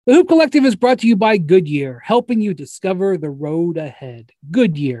The Hoop Collective is brought to you by Goodyear, helping you discover the road ahead.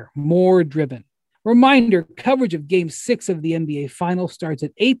 Goodyear, more driven. Reminder, coverage of Game 6 of the NBA Finals starts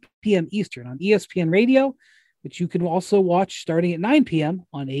at 8 p.m. Eastern on ESPN Radio, which you can also watch starting at 9 p.m.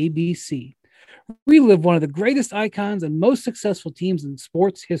 on ABC. Relive one of the greatest icons and most successful teams in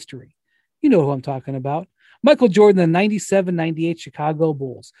sports history. You know who I'm talking about. Michael Jordan, the 97-98 Chicago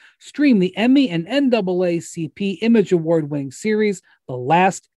Bulls. Stream the Emmy and NAACP Image Award-winning series, The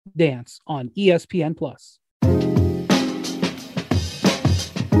Last Dance, on ESPN+.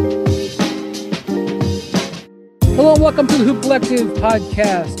 Hello and welcome to the Hoop Collective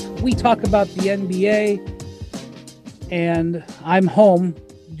podcast. We talk about the NBA, and I'm home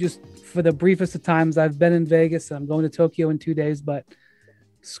just for the briefest of times. I've been in Vegas, and I'm going to Tokyo in 2 days, but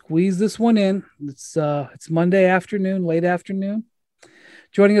squeeze this one in. It's Monday afternoon, late afternoon.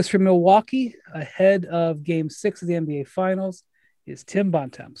 Joining us from Milwaukee, ahead of Game 6 of the NBA Finals, is Tim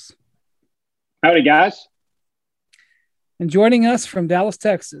Bontemps. Howdy, guys. And joining us from Dallas,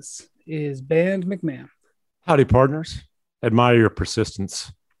 Texas, is Band McMahon. Howdy, partners. Admire your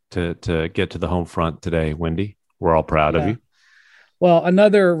persistence to get to the home front today, Wendy. We're all proud of you. Well,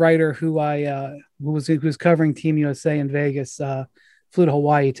 another writer who was covering Team USA in Vegas flew to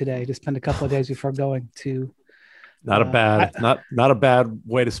Hawaii today to spend a couple of days before going to. Not a bad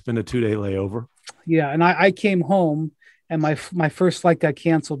way to spend a 2-day layover. Yeah, and I came home, and my first flight got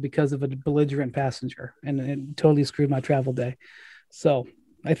canceled because of a belligerent passenger, and it totally screwed my travel day. So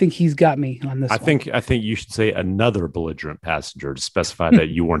I think he's got me on this. I think you should say another belligerent passenger to specify that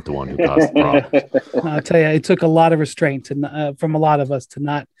you weren't the one who caused the problem. I'll tell you, it took a lot of restraint from a lot of us to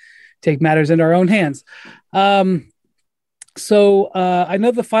not take matters into our own hands. So I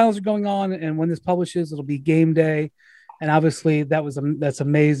know the finals are going on, and when this publishes, it'll be game day, and obviously that's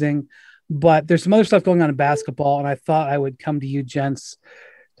amazing. But there's some other stuff going on in basketball, and I thought I would come to you, gents,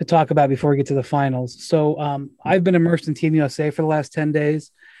 to talk about before we get to the finals. So I've been immersed in Team USA for the last 10 days.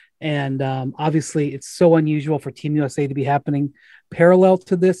 And obviously it's so unusual for Team USA to be happening parallel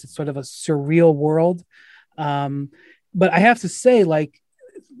to this. It's sort of a surreal world. But I have to say, like,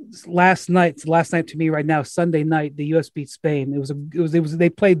 last night to me right now, Sunday night, the US beat Spain. They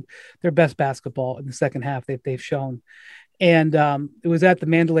played their best basketball in the second half they've shown. And it was at the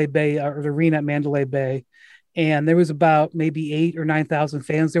Mandalay Bay, or the arena at Mandalay Bay. And there was about maybe 8,000 or 9,000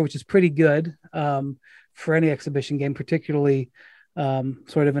 fans there, which is pretty good for any exhibition game, particularly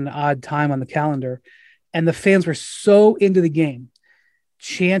sort of an odd time on the calendar. And the fans were so into the game,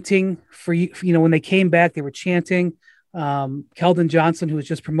 chanting for when they came back, they were chanting. Keldon Johnson, who was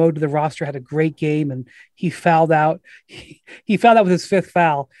just promoted to the roster, had a great game, and he fouled out. He fouled out with his fifth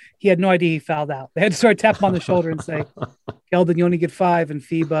foul. He had no idea he fouled out. They had to sort of tap him on the shoulder and say, Keldon, you only get 5, and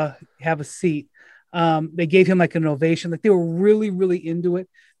FIBA, have a seat. They gave him like an ovation. Like, they were really, really into it.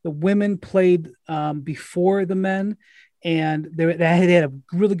 The women played before the men, and they had a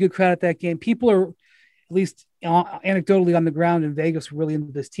really good crowd at that game. People are, at least anecdotally on the ground in Vegas, really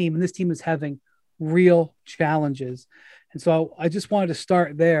into this team, and this team is having real challenges. And so I just wanted to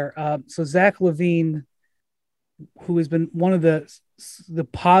start there. So Zach LaVine, who has been one of the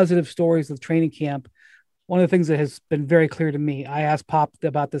positive stories of training camp, one of the things that has been very clear to me, I asked Pop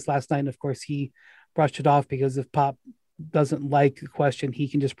about this last night, and of course he brushed it off, because if Pop doesn't like the question, he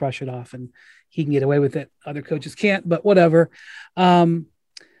can just brush it off and he can get away with it. Other coaches can't, but whatever. The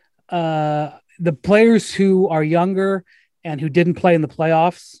players who are younger and who didn't play in the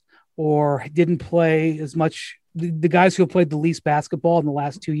playoffs or didn't play as much, the guys who have played the least basketball in the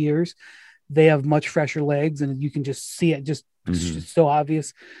last 2 years, they have much fresher legs, and you can just see it. It's just so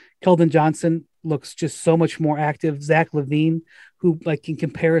obvious. Keldon Johnson looks just so much more active. Zach LaVine, who, like, in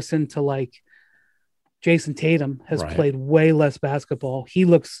comparison to like Jason Tatum, has played way less basketball. He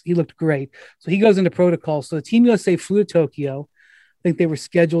looked great. So he goes into protocol. So the Team USA flew to Tokyo. I think they were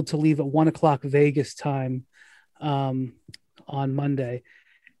scheduled to leave at 1:00 Vegas time on Monday.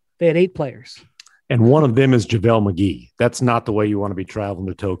 They had 8 players. And one of them is JaVale McGee. That's not the way you want to be traveling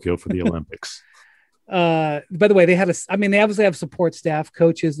to Tokyo for the Olympics. By the way, they obviously have support staff,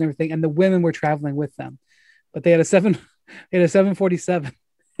 coaches and everything, and the women were traveling with them. But they had a 747.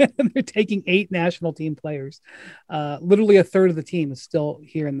 And they're taking 8 national team players. Literally a third of the team is still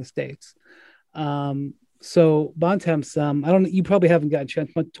here in the States. So Bontemps, you probably haven't gotten a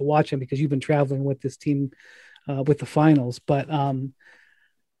chance to watch him because you've been traveling with this team with the finals. But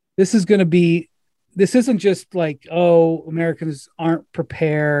this isn't just like, oh, Americans aren't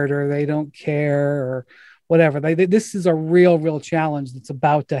prepared or they don't care or whatever. This is a real challenge that's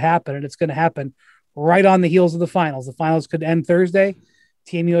about to happen, and it's going to happen right on the heels of the finals. The finals could end Thursday.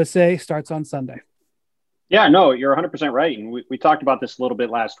 Team USA starts on Sunday. Yeah, no, you're 100% right. And we talked about this a little bit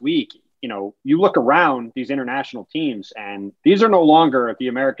last week. You know, you look around these international teams, and these are no longer the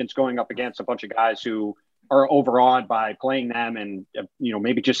Americans going up against a bunch of guys who are overawed by playing them and, you know,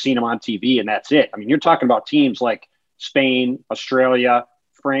 maybe just seeing them on TV and that's it. I mean, you're talking about teams like Spain, Australia,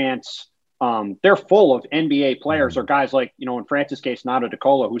 France. They're full of NBA players or guys like, you know, in France's case, Nando De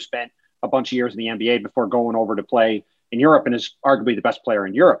Colo, who spent a bunch of years in the NBA before going over to play in Europe and is arguably the best player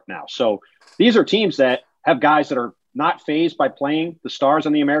in Europe now. So these are teams that have guys that are not fazed by playing the stars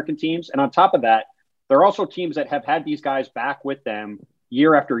on the American teams. And on top of that, there are also teams that have had these guys back with them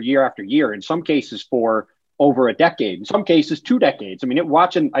year after year after year, in some cases for over a decade, in some cases 2 decades. I mean,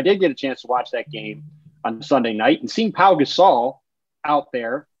 I did get a chance to watch that game on Sunday night and seeing Pau Gasol out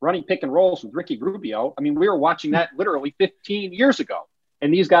there running pick and rolls with Ricky Rubio. I mean, we were watching that literally 15 years ago.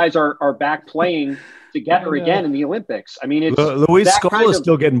 And these guys are back playing together again in the Olympics. I mean, it's Luis Scola is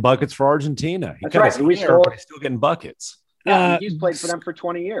still getting buckets for Argentina. That's right. Luis Scola is still getting buckets. Yeah, he's played for them for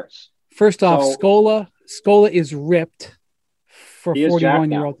 20 years. First off, Scola is ripped for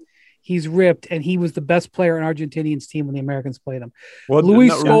 41-year-old. He's ripped, and he was the best player on Argentinian's team when the Americans played him. Well,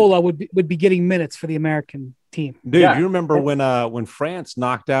 Luis Scola would be getting minutes for the American team. Dude, you remember when France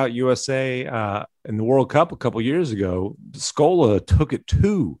knocked out USA in the World Cup a couple years ago? Scola took it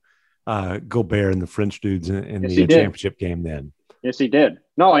to Gobert and the French dudes in the championship game then. Yes, he did.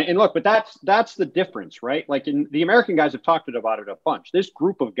 No, and look, but that's the difference, right? Like the American guys have talked about it a bunch. This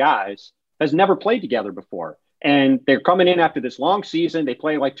group of guys has never played together before. And they're coming in after this long season. They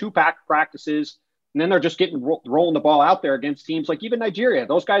play like 2-pack practices, and then they're just getting rolling the ball out there against teams like even Nigeria.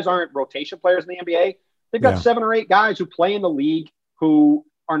 Those guys aren't rotation players in the NBA. They've got 7 or 8 guys who play in the league who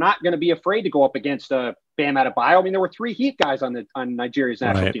are not going to be afraid to go up against Bam Adebayo. I mean, there were 3 Heat guys on Nigeria's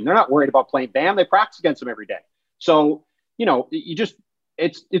national team. They're not worried about playing Bam. They practice against them every day. So, you know,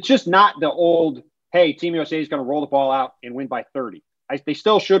 it's just not the old, hey, Team USA is going to roll the ball out and win by 30. They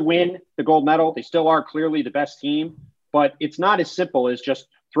still should win the gold medal. They still are clearly the best team, but it's not as simple as just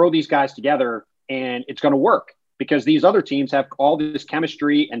throw these guys together and it's going to work, because these other teams have all this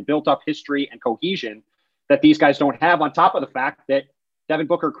chemistry and built up history and cohesion that these guys don't have, on top of the fact that Devin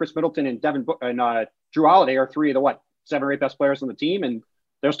Booker, Chris Middleton, and Drew Holiday are 3 of the 7 or 8 best players on the team, and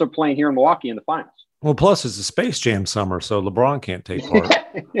they're still playing here in Milwaukee in the finals. Well, plus it's a Space Jam summer, so LeBron can't take part.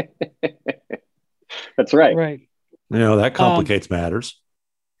 That's right. Right. You know, that complicates matters.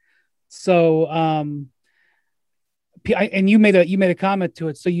 So, and you made a comment to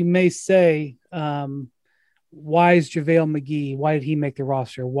it. So you may say, why is JaVale McGee? Why did he make the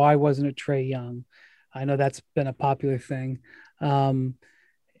roster? Why wasn't it Trae Young? I know that's been a popular thing. And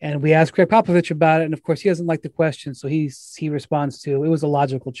we asked Greg Popovich about it, and of course he doesn't like the question, so he responds to, it was a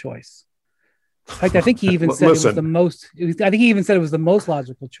logical choice. In fact, I think he even said it was the most. I think he even said it was the most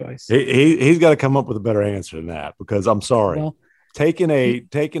logical choice. He's got to come up with a better answer than that, because I'm sorry, well, taking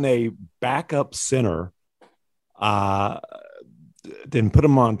a backup center, then put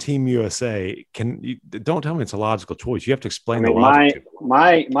him on Team USA. Don't tell me it's a logical choice. You have to explain the logic.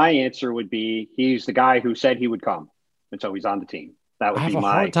 My answer would be he's the guy who said he would come, and so he's on the team. That would I have a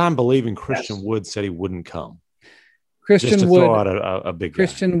hard time believing Christian Wood said he wouldn't come. Christian Wood, throw out a big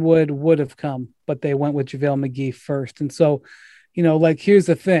Christian guy. Would have come, but they went with JaVale McGee first. And so, you know, like, here's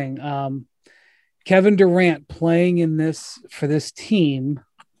the thing. Kevin Durant playing for this team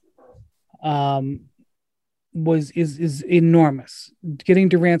is enormous. Getting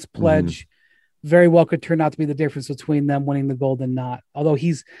Durant's pledge very well could turn out to be the difference between them winning the gold and not. Although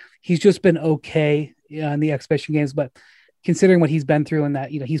he's just been okay in the exhibition games, but considering what he's been through, and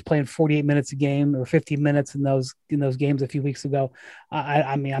that, you know, he's playing 48 minutes a game or 50 minutes in those games a few weeks ago.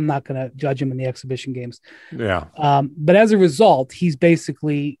 I mean, I'm not going to judge him in the exhibition games. Yeah. But as a result, he's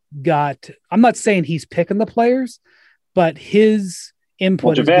basically got, I'm not saying he's picking the players, but his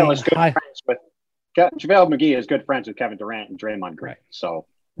input JaVale is good friends with JaVale McGee is good friends with Kevin Durant and Draymond Green. Right. So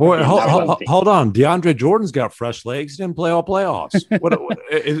Well, hold on. DeAndre Jordan's got fresh legs. He didn't play all playoffs. What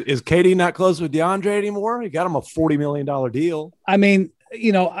is KD not close with DeAndre anymore? He got him a $40 million deal. I mean,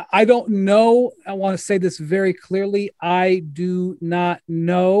 you know, I don't know. I want to say this very clearly. I do not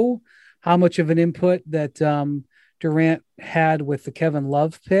know how much of an input that Durant had with the Kevin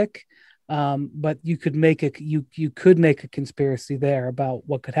Love pick. But you could make a conspiracy there about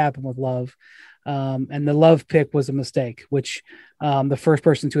what could happen with Love. And the Love pick was a mistake, which the first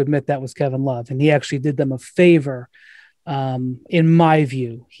person to admit that was Kevin Love. And he actually did them a favor. In my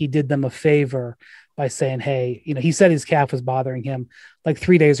view, he did them a favor by saying, hey, you know, he said his calf was bothering him. Like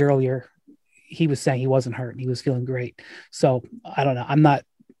 3 days earlier, he was saying he wasn't hurt and he was feeling great. So I don't know.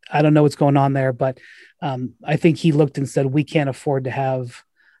 I don't know what's going on there, but I think he looked and said, we can't afford to have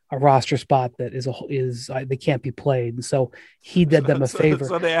a roster spot that they can't be played. And so he did them a favor.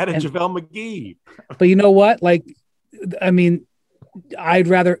 So they added JaVale McGee. But you know what? Like, I mean, I'd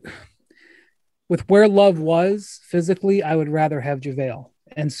rather, with where Love was physically, I would rather have JaVale.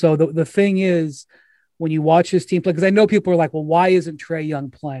 And so the thing is, when you watch his team play, because I know people are like, well, why isn't Trae Young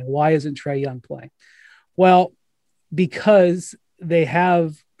playing? Why isn't Trae Young playing? Well, because they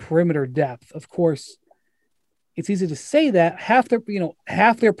have perimeter depth. Of course, it's easy to say that half their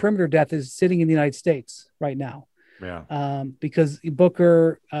perimeter depth is sitting in the United States right now. Yeah. Because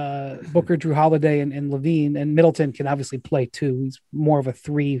Booker, Drew Holiday, and Levine, and Middleton can obviously play too. He's more of a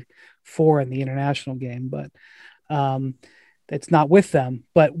 3-4 in the international game, but it's not with them.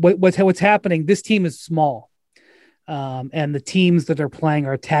 But what's happening? This team is small, and the teams that are playing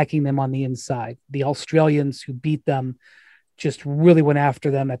are attacking them on the inside. The Australians who beat them just really went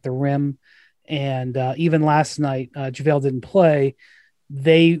after them at the rim. And even last night, JaVale didn't play.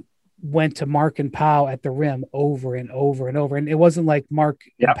 They went to Mark and Pau at the rim over and over and over. And it wasn't like Mark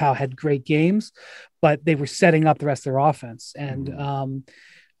and Pau had great games, but they were setting up the rest of their offense. And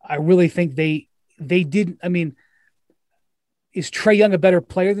I really think they didn't. I mean, is Trae Young a better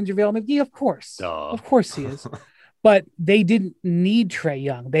player than JaVale McGee? Of course. Of course he is. But they didn't need Trae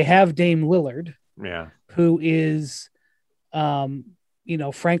Young. They have Dame Lillard, who is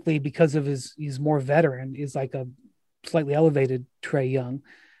frankly, because of he's more veteran, is like a slightly elevated Trae Young.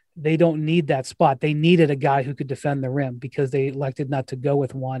 They don't need that spot. They needed a guy who could defend the rim because they elected not to go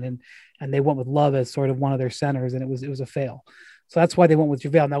with one, and they went with Love as sort of one of their centers, and it was a fail. So that's why they went with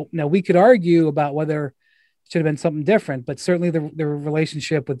JaVale. Now we could argue about whether it should have been something different, but certainly the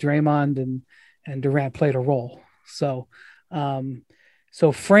relationship with Draymond and Durant played a role. So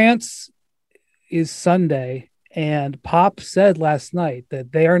France is Sunday. And Pop said last night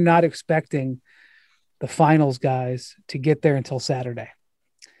that they are not expecting the finals guys to get there until Saturday.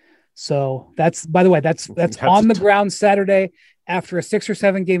 So that's on the ground Saturday after a 6 or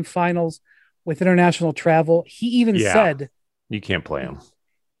 7 game finals with international travel. He even said, you can't play him.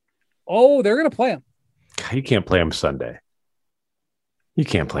 Oh, they're going to play him. You can't play him Sunday. You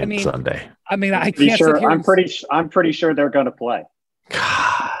can't play him Sunday. I mean, I can't. Sure. I'm pretty sure they're going to play.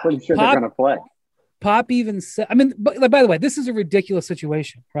 Pretty sure they're going to play. Pop even said, I mean, but by the way, this is a ridiculous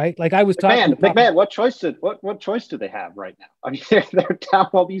situation, right? Like I was talking. McMahon, what choice do they have right now? I mean, they're down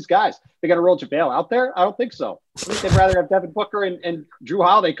all these guys. They got to roll JaVale out there? I don't think so. I think they'd rather have Devin Booker and Drew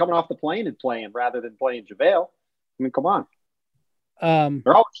Holiday coming off the plane and playing rather than playing JaVale. I mean, come on.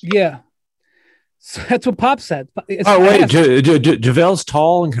 Yeah. So that's what Pop said. JaVale's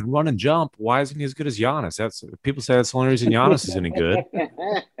tall and can run and jump. Why isn't he as good as Giannis? People say that's the only reason Giannis is any good.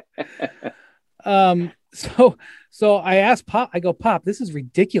 So I asked Pop, I go, Pop, this is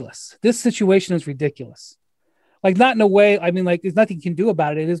ridiculous. This situation is ridiculous. Like, not in a way, I mean, like, there's nothing you can do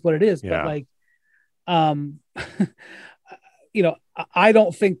about it. It is what it is. Yeah. But like, I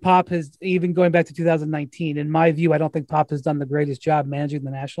don't think Pop has, even going back to 2019, in my view, I don't think Pop has done the greatest job managing the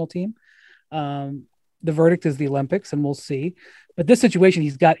national team. The verdict is the Olympics, and we'll see. But this situation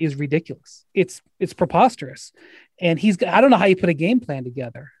he's got is ridiculous. It's preposterous. And I don't know how you put a game plan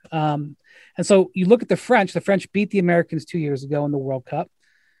together. And so you look at the French beat the Americans 2 years ago in the World Cup.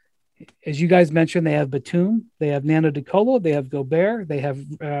 As you guys mentioned, they have Batum, they have Nando De Colo, they have Gobert, they have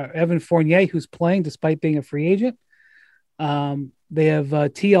Evan Fournier, who's playing despite being a free agent. They have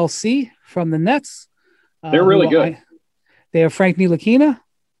TLC from the Nets. They're really good. They have Frank Ntilikina,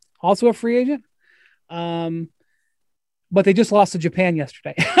 also a free agent. But they just lost to Japan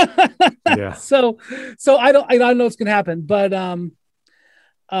yesterday. Yeah. So I don't know what's going to happen, but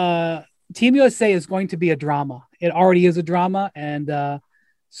Team USA is going to be a drama. It already is a drama. And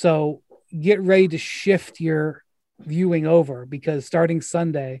so get ready to shift your viewing over, because starting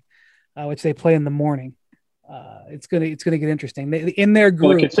Sunday, which they play in the morning, it's going to get interesting. In their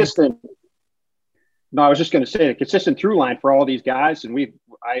group. I was just going to say the consistent through line for all these guys. And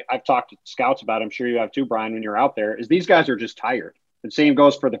I've talked to scouts about it. I'm sure you have too, Brian, when you're out there, is these guys are just tired. The same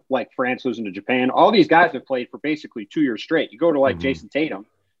goes for France losing to Japan. All these guys have played for basically 2 years straight. You go to Jason Tatum,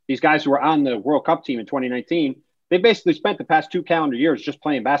 these guys who were on the World Cup team in 2019, they basically spent the past 2 calendar years just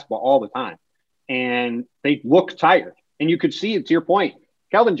playing basketball all the time. And they look tired. And you could see it, to your point.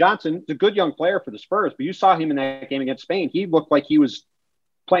 Keldon Johnson is a good young player for the Spurs, but you saw him in that game against Spain. He looked like he was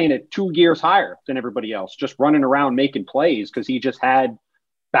playing at 2 gears higher than everybody else, just running around making plays because he just had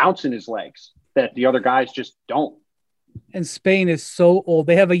bounce in his legs that the other guys just don't. And Spain is so old.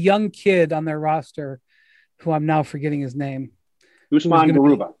 They have a young kid on their roster who I'm now forgetting his name. Usman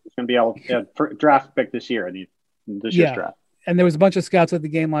Garuba. It's going to be a draft pick this year, this year's draft. And there was a bunch of scouts at the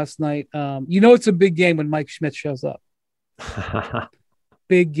game last night. It's a big game when Mike Schmidt shows up.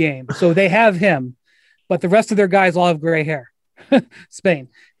 big game. So they have him, but the rest of their guys all have gray hair. Spain,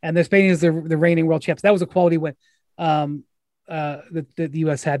 and the Spain is the reigning world champs. That was a quality win. That the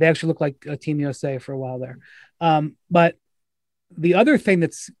U.S. had. They actually looked like a Team USA for a while there. But the other thing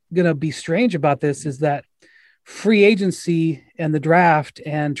that's going to be strange about this is that free agency and the draft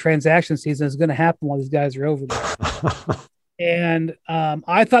and transaction season is going to happen while these guys are over there. And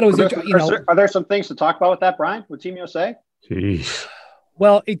I thought it was, are there some things to talk about with that, Brian, with Team USA? Jeez.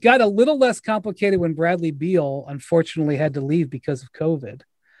 Well, it got a little less complicated when Bradley Beal unfortunately had to leave because of COVID.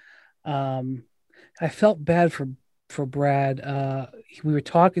 I felt bad for Brad. We were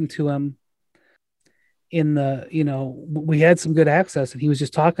talking to him in the, we had some good access, and he was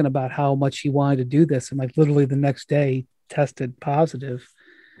just talking about how much he wanted to do this. And like literally the next day he tested positive.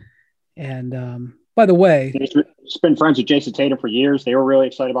 And by the way, he's been friends with Jason Tatum for years. They were really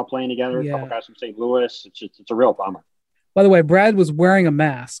excited about playing together. Yeah. A couple guys from St. Louis. It's a real bummer. By the way, Brad was wearing a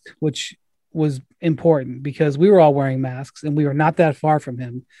mask, which was important because we were all wearing masks and we were not that far from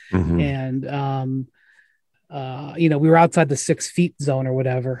him. Mm-hmm. And, we were outside the 6 feet zone or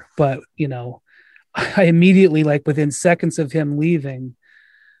whatever, but, I immediately, like within seconds of him leaving,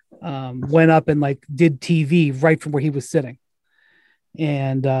 went up and like did TV right from where he was sitting.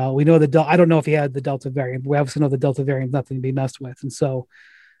 And we know I don't know if he had the Delta variant, but we obviously know the Delta variant is nothing to be messed with. And so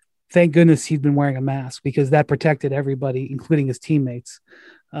thank goodness he'd been wearing a mask because that protected everybody, including his teammates.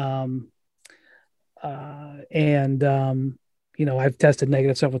 I've tested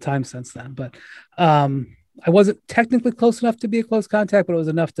negative several times since then, but I wasn't technically close enough to be a close contact, but it was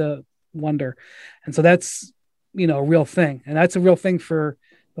enough to wonder. And so that's, a real thing. And that's a real thing for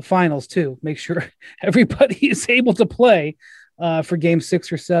the finals too. Make sure everybody is able to play for game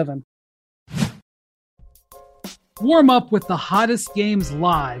 6 or 7. Warm up with the hottest games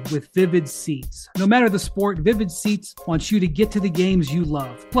live with Vivid Seats. No matter the sport, Vivid Seats wants you to get to the games you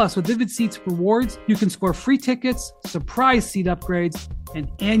love. Plus, with Vivid Seats rewards, you can score free tickets, surprise seat upgrades, an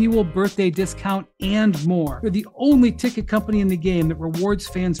annual birthday discount, and more. They're the only ticket company in the game that rewards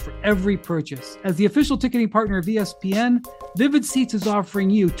fans for every purchase. As the official ticketing partner of ESPN, Vivid Seats is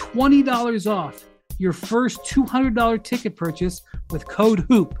offering you $20 off your first $200 ticket purchase with code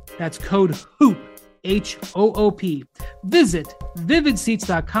HOOP. That's code HOOP. HOOP. Visit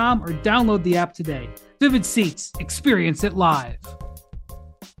vividseats.com or download the app today. Vivid Seats. Experience it live.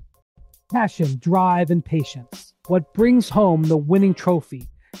 Passion, drive, and patience. What brings home the winning trophy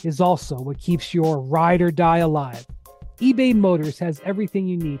is also what keeps your ride or die alive. eBay Motors has everything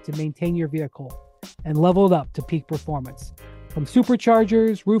you need to maintain your vehicle and level it up to peak performance. From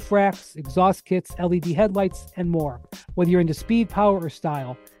superchargers, roof racks, exhaust kits, LED headlights, and more. Whether you're into speed, power, or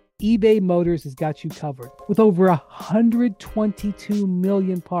style, eBay Motors has got you covered. With over 122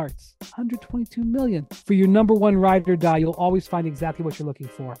 million parts. 122 million. For your number one ride or die, you'll always find exactly what you're looking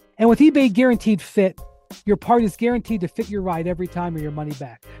for. And with eBay Guaranteed Fit, your part is guaranteed to fit your ride every time or your money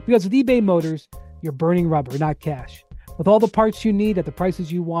back. Because with eBay Motors, you're burning rubber, not cash. With all the parts you need at the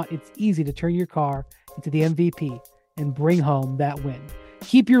prices you want, it's easy to turn your car into the MVP and bring home that win.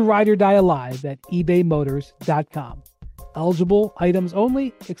 Keep your ride or die alive at ebaymotors.com. Eligible items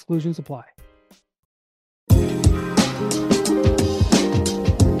only. Exclusions apply.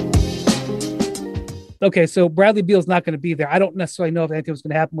 Okay, so Bradley Beal's not going to be there. I don't necessarily know if anything was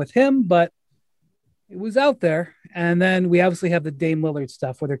going to happen with him, but it was out there. And then we obviously have the Dame Lillard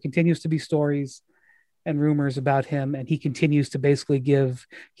stuff where there continues to be stories and rumors about him. And he continues to basically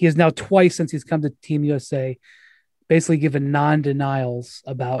he has now twice since he's come to Team USA basically given non-denials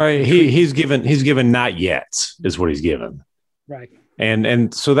about. Right, he's given not yet is what he's given. Right.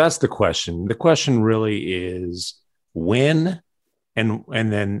 And so that's the question. The question really is when, and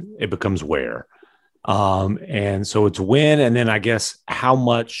then it becomes where. And so it's when, and then I guess how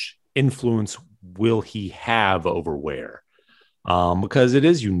much influence will he have over where? Because it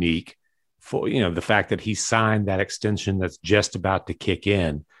is unique for, the fact that he signed that extension that's just about to kick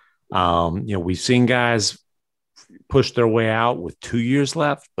in. We've seen guys push their way out with 2 years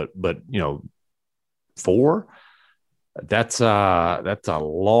left, but 4, that's a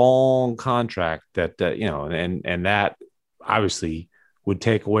long contract that, and that obviously would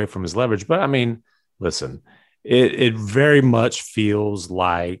take away from his leverage. But I mean, listen, it very much feels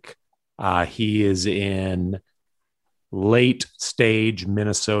like he is in late stage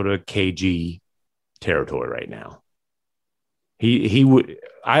Minnesota KG territory right now. He would,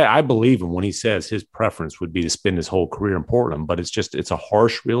 I believe him when he says his preference would be to spend his whole career in Portland, but it's a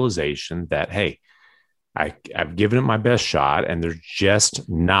harsh realization that, hey, I've given it my best shot, and there's just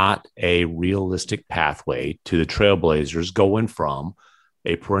not a realistic pathway to the Trailblazers going from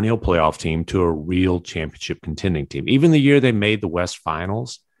a perennial playoff team to a real championship contending team. Even the year they made the West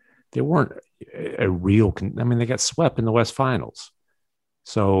Finals, they weren't a real. I mean, they got swept in the West Finals.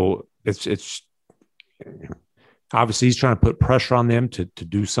 So it's obviously he's trying to put pressure on them to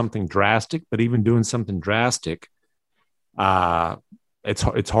do something drastic. But even doing something drastic, it's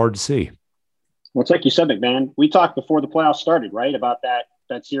hard to see. Well, it's like you said, McMahon. We talked before the playoffs started, right, about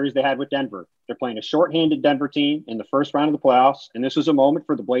that series they had with Denver. They're playing a shorthanded Denver team in the first round of the playoffs, and this was a moment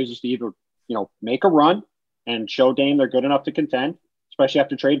for the Blazers to either, make a run and show Dame they're good enough to contend, especially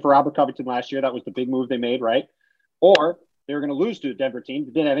after trading for Robert Covington last year. That was the big move they made, right? Or they were going to lose to a Denver team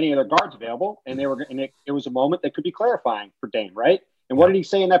that didn't have any other guards available, and it was a moment that could be clarifying for Dame, right? And what did he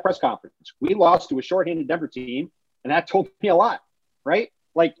say in that press conference? We lost to a shorthanded Denver team, and that told me a lot, right?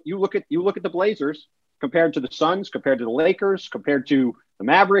 Like you look at the Blazers compared to the Suns, compared to the Lakers, compared to the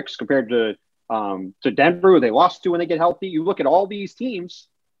Mavericks, compared to Denver, who they lost to when they get healthy. You look at all these teams;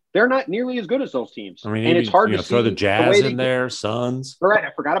 they're not nearly as good as those teams. I mean, and it's hard to throw see the Jazz in there, Suns. All right,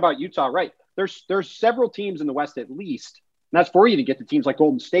 I forgot about Utah. Right, there's several teams in the West at least. And that's for you to get to teams like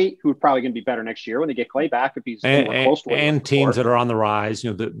Golden State, who are probably going to be better next year when they get Clay back if he's close to and teams that are on the rise.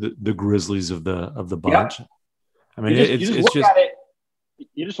 The Grizzlies of the bunch. Yeah. I mean,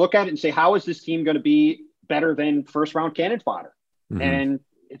 you just look at it and say, how is this team going to be better than first round cannon fodder? Mm-hmm. And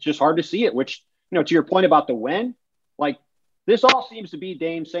it's just hard to see it, which, to your point about the when, like this all seems to be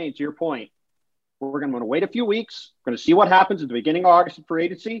Dame saying, to your point, we're going to wait a few weeks. We're going to see what happens at the beginning of August in free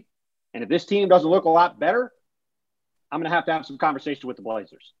agency. And if this team doesn't look a lot better, I'm going to have some conversation with the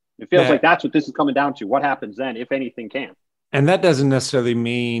Blazers. It feels like that's what this is coming down to. What happens then, if anything can. And that doesn't necessarily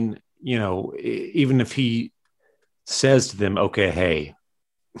mean, even if says to them, okay, hey,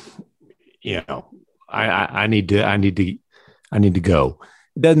 I need to go.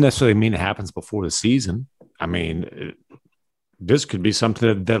 It doesn't necessarily mean it happens before the season. I mean, this could be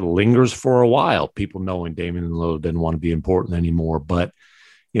something that lingers for a while. People knowing Damian Lillard didn't want to be important anymore, but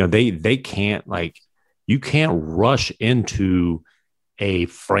they can't, like, you can't rush into a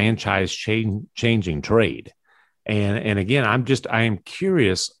franchise changing trade. And again, I am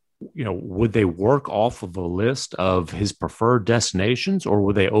curious, would they work off of a list of his preferred destinations, or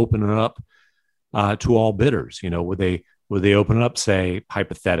would they open it up to all bidders? Would they open it up, say,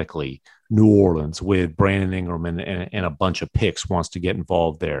 hypothetically, New Orleans with Brandon Ingram and a bunch of picks wants to get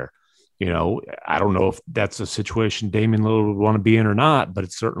involved there? I don't know if that's a situation Damian Lillard would want to be in or not, but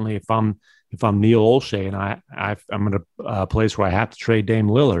it's certainly if I'm Neil Olshey and I'm in a place where I have to trade Dame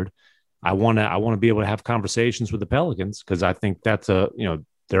Lillard, I want to be able to have conversations with the Pelicans, because I think that's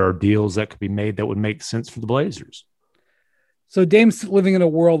there are deals that could be made that would make sense for the Blazers. So Dame's living in a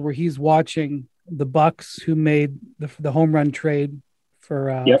world where he's watching the Bucks, who made the home run trade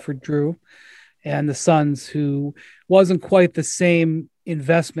for Drew, and the Suns, who wasn't quite the same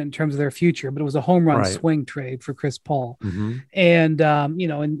investment in terms of their future, but it was a home run swing trade for Chris Paul. Mm-hmm. And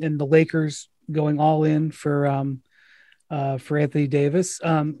and the Lakers going all in for Anthony Davis.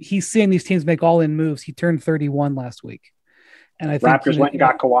 He's seeing these teams make all in moves. He turned 31 last week. And I think Raptors went and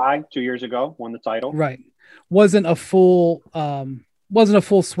got Kawhi 2 years ago, won the title. Right. Wasn't a full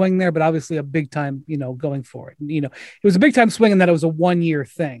swing there, but obviously a big time, going for it. It was a big time swing in that it was a 1 year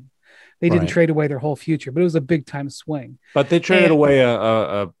thing. They didn't trade away their whole future, but it was a big time swing. But they traded away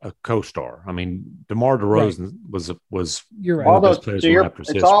a co-star. I mean, DeMar DeRozan was you're right. All those,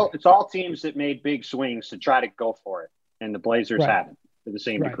 it's all teams that made big swings to try to go for it, and the Blazers haven't to the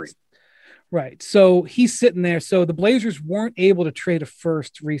same degree. Right. So he's sitting there. So the Blazers weren't able to trade a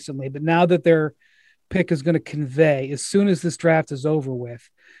first recently, but now that their pick is going to convey, as soon as this draft is over with,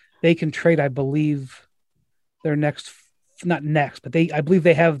 they can trade, I believe, their not next, but I believe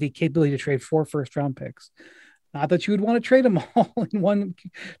they have the capability to trade 4 first round picks. Not that you would want to trade them all in one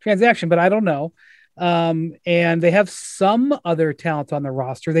transaction, but I don't know. And they have some other talent on the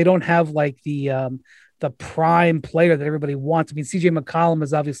roster. They don't have like the prime player that everybody wants. I mean, CJ McCollum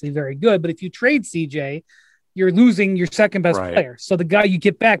is obviously very good, but if you trade CJ, you're losing your second best player. So the guy you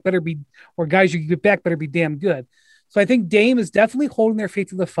get back better be damn good. So I think Dame is definitely holding their feet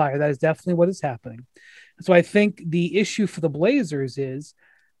to the fire. That is definitely what is happening. So I think the issue for the Blazers is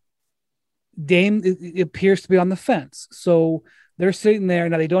Dame it appears to be on the fence. So they're sitting there.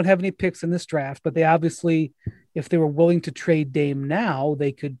 Now, they don't have any picks in this draft, but they obviously, if they were willing to trade Dame now,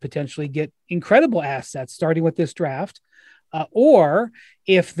 they could potentially get incredible assets starting with this draft. Or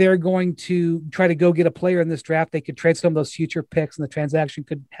if they're going to try to go get a player in this draft, they could trade some of those future picks and the transaction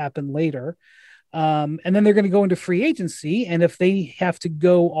could happen later. And then they're going to go into free agency. And if they have to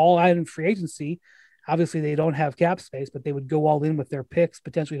go all out in free agency, obviously they don't have cap space, but they would go all in with their picks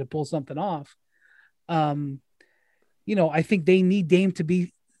potentially to pull something off. I think they need Dame to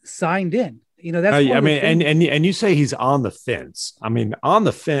be signed in. That's and you say he's on the fence. I mean, on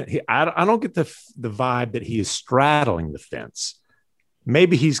the fence, I don't get the vibe that he is straddling the fence.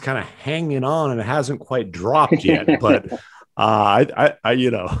 Maybe he's kind of hanging on and it hasn't quite dropped yet. But I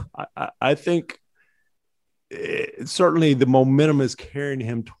think certainly the momentum is carrying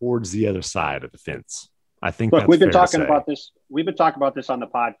him towards the other side of the fence. I think. Look, we've been talking about this. We've been talking about this on the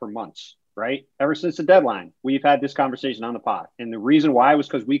pod for months. Right? Ever since the deadline, we've had this conversation on the pod. And the reason why was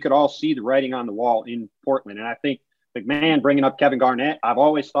because we could all see the writing on the wall in Portland. And I think McMahon bringing up Kevin Garnett, I've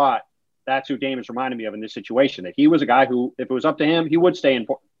always thought that's who Dame has reminded me of in this situation, that he was a guy who, if it was up to him, he would stay in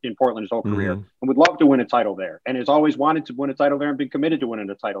Portland his whole career and would love to win a title there and has always wanted to win a title there and been committed to winning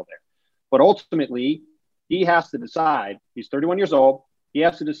a title there. But ultimately, he has to decide. He's 31 years old. He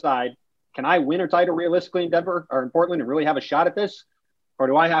has to decide, can I win a title realistically in Denver or in Portland and really have a shot at this? Or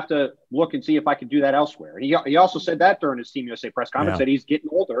do I have to look and see if I can do that elsewhere? And he also said that during his Team USA press conference, that he's getting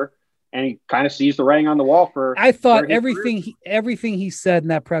older and he kind of sees the writing on the wall for. I thought everything he said in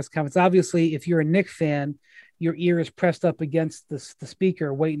that press conference. Obviously, if you're a Knicks fan, your ear is pressed up against the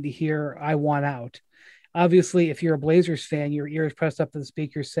speaker, waiting to hear "I want out." Obviously, if you're a Blazers fan, your ear is pressed up to the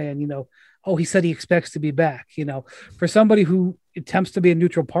speaker, saying, "Oh, he said he expects to be back." For somebody who attempts to be a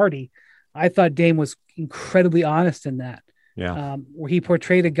neutral party, I thought Dame was incredibly honest in that. Yeah. Where he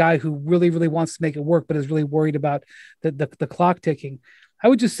portrayed a guy who really, really wants to make it work, but is really worried about the clock ticking. I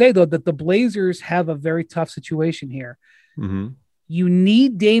would just say, though, that the Blazers have a very tough situation here. Mm-hmm. You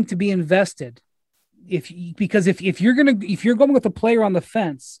need Dame to be invested. Because if you're going with a player on the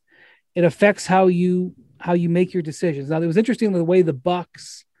fence, it affects how you make your decisions. Now, it was interesting the way the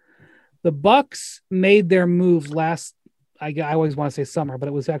Bucks made their moves last. I always want to say summer, but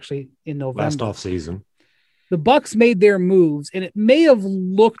it was actually in November. Last off season. The Bucks made their moves, and it may have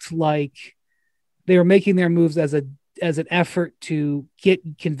looked like they were making their moves as an effort to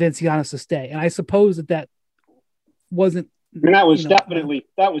convince Giannis to stay. And I suppose that wasn't. And that was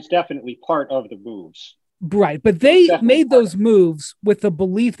definitely part of the moves, right? But they made those moves with the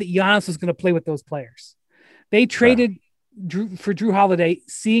belief that Giannis was going to play with those players. They traded for Drew Holiday,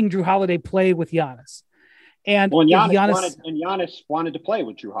 seeing Drew Holiday play with Giannis. And Giannis wanted to play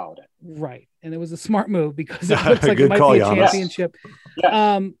with Drew Holiday. Right. And it was a smart move because it looks like it might be a championship.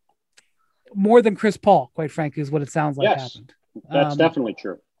 Yes. More than Chris Paul, quite frankly, is what it sounds like happened. That's definitely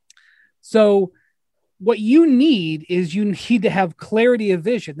true. So what you need to have clarity of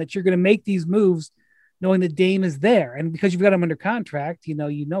vision that you're going to make these moves knowing that Dame is there. And because you've got him under contract, you know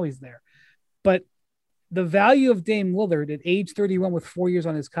he's there. But the value of Dame Lillard at age 31 with 4 years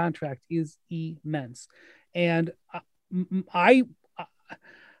on his contract is immense. And I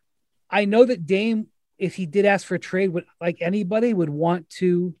know that Dame, if he did ask for a trade, would, like anybody, would want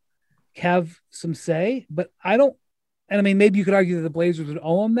to have some say, but I don't. And I mean, maybe you could argue that the Blazers would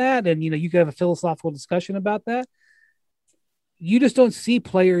owe him that, and you could have a philosophical discussion about that. You just don't see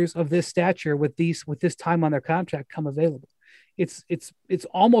players of this stature with this time on their contract come available. It's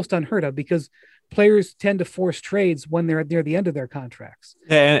almost unheard of because players tend to force trades when they're near the end of their contracts.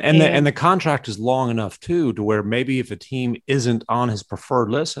 And the contract is long enough too, to where maybe if a team isn't on his preferred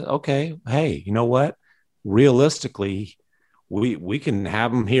list, okay, hey, you know what? Realistically, we can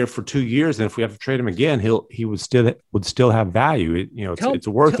have him here for 2 years, and if we have to trade him again, he would still have value. It's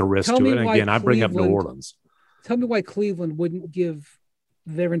worth the risk to it. And again, I bring up New Orleans. Tell me why Cleveland wouldn't give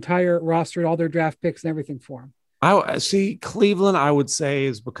their entire roster, all their draft picks, and everything for him. I see Cleveland, I would say,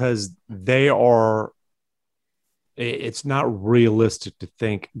 is because it's not realistic to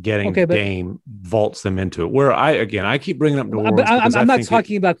think getting Dame vaults them into it. Where I keep bringing up New Orleans. But I'm not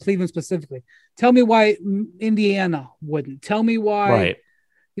talking about Cleveland specifically. Tell me why Indiana wouldn't. Tell me why. Right.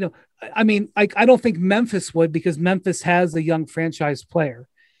 I mean, I don't think Memphis would, because Memphis has a young franchise player.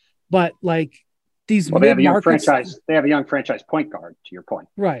 But like these they have a young franchise point guard, to your point.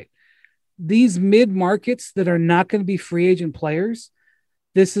 Right. These mid markets that are not going to be free agent players,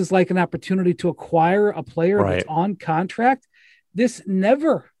 this is like an opportunity to acquire a player that's on contract. This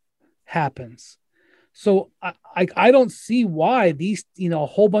never happens. So I don't see why these, a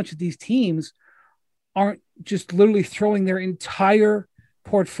whole bunch of these teams aren't just literally throwing their entire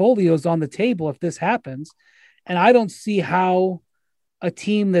portfolios on the table if this happens. And I don't see how a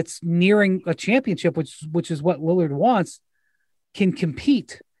team that's nearing a championship, which is what Lillard wants, can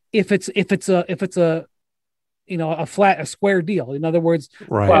compete if it's a square deal. In other words, it's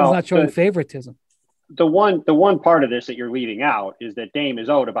not showing favoritism. The one part of this that you're leaving out is that Dame is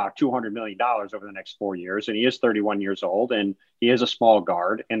owed about $200 million over the next 4 years, and he is 31 years old, and he is a small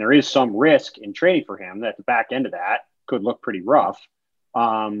guard, and there is some risk in trading for him that the back end of that could look pretty rough.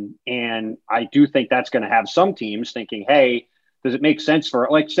 And I do think that's going to have some teams thinking, hey, does it make sense for,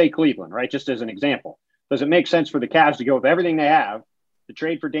 like, say, Cleveland, right? Just as an example. Does it make sense for the Cavs to go with everything they have to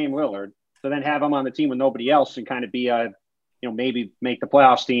trade for Dame Lillard, to then have him on the team with nobody else and kind of be a, maybe make the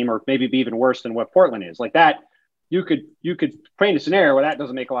playoffs team, or maybe be even worse than what Portland is? Like that, you could paint a scenario where that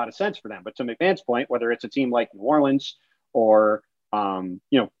doesn't make a lot of sense for them. But to McMahon's point, whether it's a team like New Orleans or,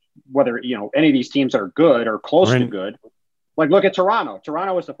 whether, any of these teams that are good or close to good, like look at Toronto.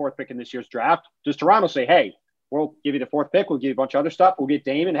 Toronto was the 4th pick in this year's draft. Does Toronto say, hey, we'll give you the 4th pick, we'll give you a bunch of other stuff, we'll get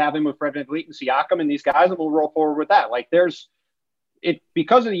Dame and have him with Fred VanVleet and Siakam and these guys, and we'll roll forward with that? Like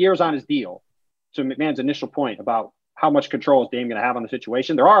because of the years on his deal, to McMahon's initial point about how much control is Dame going to have on the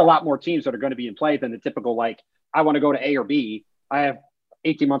situation, there are a lot more teams that are going to be in play than the typical, like, I want to go to A or B. I have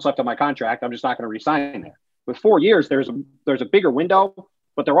 18 months left on my contract. I'm just not going to resign there. With 4 years, there's a bigger window,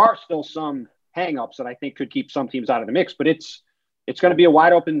 but there are still some hangups that I think could keep some teams out of the mix. But it's going to be a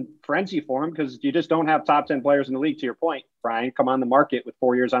wide open frenzy for him, because you just don't have top 10 players in the league, to your point, Brian, come on the market with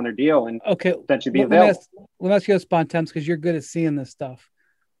 4 years on their deal and potentially be available. Let me ask you, Bontemps, because you're good at seeing this stuff.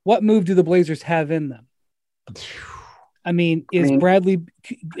 What move do the Blazers have in them? Is Bradley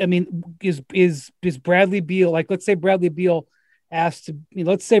Beal, like, let's say Bradley Beal asked to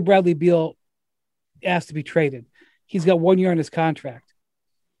be traded. He's got 1 year on his contract.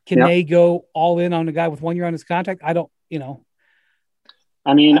 Can they go all in on a guy with 1 year on his contract? I don't,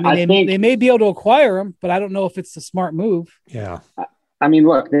 I think they may be able to acquire him, but I don't know if it's a smart move. Yeah.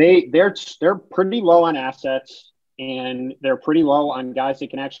 Look, they're pretty low on assets, and they're pretty low on guys they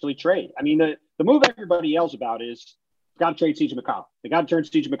can actually trade. The move everybody yells about is got to trade CJ McCollum. They got to turn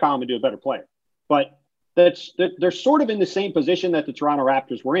CJ McCollum into a better player. But they're sort of in the same position that the Toronto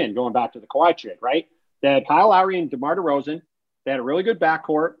Raptors were in, going back to the Kawhi trade, right? They had Kyle Lowry and DeMar DeRozan. They had a really good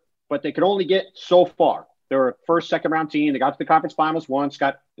backcourt, but they could only get so far. They were a first, second round team. They got to the conference finals once,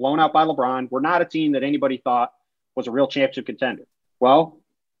 got blown out by LeBron. We're not a team that anybody thought was a real championship contender. Well,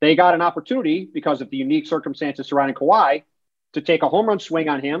 they got an opportunity because of the unique circumstances surrounding Kawhi to take a home run swing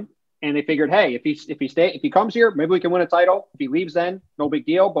on him. And they figured, hey, if he comes here, maybe we can win a title. If he leaves, then no big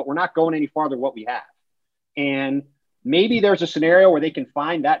deal, but we're not going any farther than what we have. And maybe there's a scenario where they can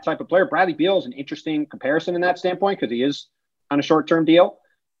find that type of player. Bradley Beal is an interesting comparison in that standpoint, because he is on a short-term deal.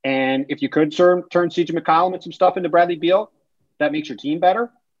 And if you could turn CJ McCollum and some stuff into Bradley Beal, that makes your team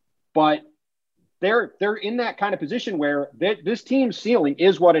better. But they're in that kind of position where this team's ceiling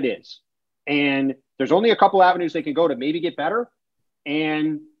is what it is. And there's only a couple avenues they can go to maybe get better.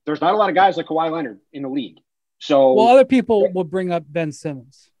 And there's not a lot of guys like Kawhi Leonard in the league. So, well, other people will bring up Ben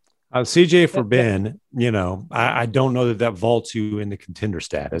Simmons. CJ for Ben, I don't know that vaults you into contender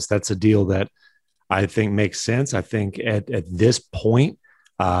status. That's a deal that I think makes sense. I think at this point,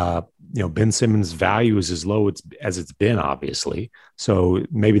 Ben Simmons' value is as low as it's been, obviously. So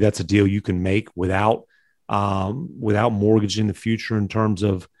maybe that's a deal you can make without mortgaging the future in terms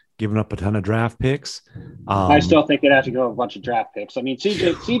of giving up a ton of draft picks. I still think they'd have to go with a bunch of draft picks.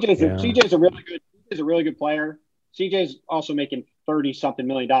 CJ's a really good player. CJ's also making $30-something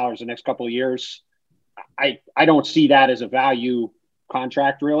million the next couple of years. I don't see that as a value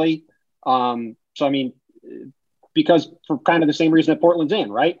contract, really. Because for kind of the same reason that Portland's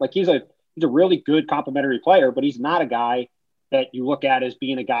in, right? Like he's a really good complementary player, but he's not a guy that you look at as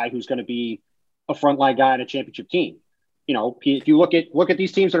being a guy who's going to be a frontline guy on a championship team. If you look at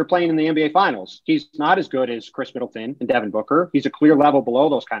these teams that are playing in the NBA Finals, he's not as good as Chris Middleton and Devin Booker. He's a clear level below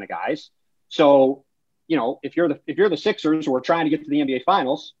those kind of guys. So, if you're the Sixers who are trying to get to the NBA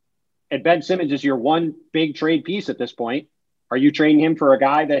Finals, and Ben Simmons is your one big trade piece at this point, are you trading him for a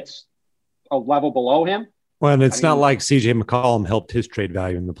guy that's a level below him? Well, and it's not like CJ McCollum helped his trade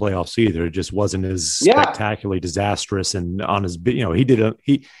value in the playoffs either. It just wasn't as spectacularly disastrous. And on his,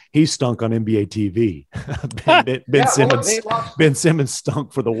 he stunk on NBA TV. Ben Simmons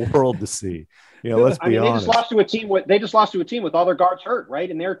stunk for the world to see. Let's be honest. They just lost to a team with all their guards hurt,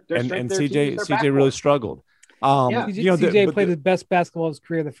 right? And CJ really struggled. CJ played the best basketball of his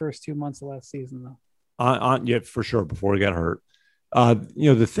career the first 2 months of last season, though. Yeah, for sure. Before he got hurt,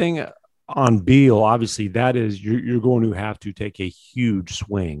 the thing on Beal, obviously, that is you're going to have to take a huge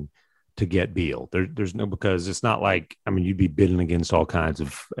swing to get Beal. There's no, because it's not like, you'd be bidding against all kinds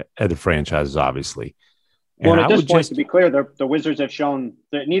of other franchises, obviously. Well, at this point, to be clear, the Wizards have shown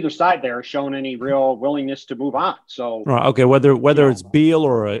that neither side there has shown any real willingness to move on. So, right, okay, whether it's Beal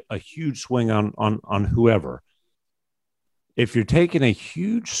or a huge swing on whoever, if you're taking a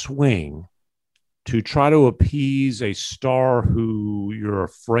huge swing to try to appease a star who you're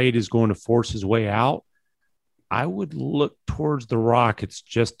afraid is going to force his way out, I would look towards the Rockets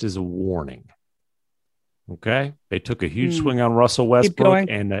just as a warning. Okay. They took a huge swing on Russell Westbrook,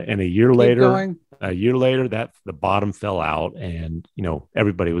 and a year later, that the bottom fell out, and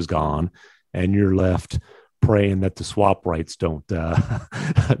everybody was gone, and you're left praying that the swap rights don't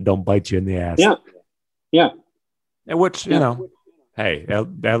bite you in the ass. Yeah. And which hey,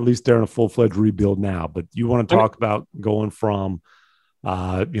 at least they're in a full-fledged rebuild now. But you want to talk about going from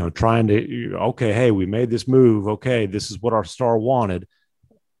trying to, okay, hey, we made this move. Okay, this is what our star wanted.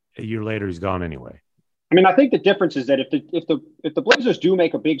 A year later, he's gone anyway. I mean, I think the difference is that if the Blazers do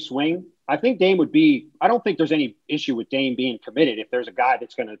make a big swing, I think Dame would be. I don't think there's any issue with Dame being committed. If there's a guy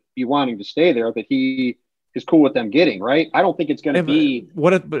that's going to be wanting to stay there, that he is cool with them getting, right? I don't think it's going to be.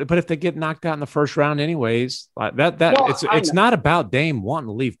 But if they get knocked out in the first round, anyways, it's not about Dame wanting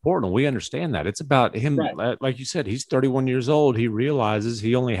to leave Portland. We understand that. It's about him, right. Like you said, he's 31 years old. He realizes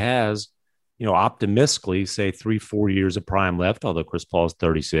he only has, optimistically, say 3-4 years of prime left. Although Chris Paul's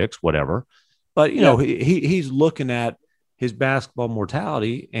 36, whatever. But he's looking at his basketball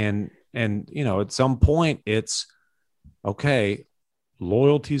mortality, and at some point it's okay.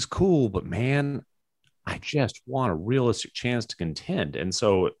 Loyalty's cool, but man, I just want a realistic chance to contend. And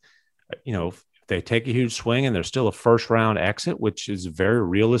so, if they take a huge swing and there's still a first round exit, which is a very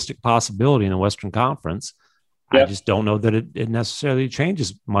realistic possibility in the Western Conference, I just don't know that it necessarily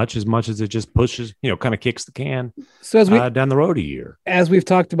changes much as it just pushes, kind of kicks the can down the road a year. As we've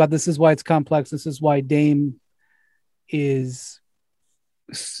talked about, this is why it's complex. This is why Dame is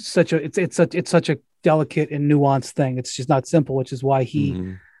such a delicate and nuanced thing. It's just not simple, which is why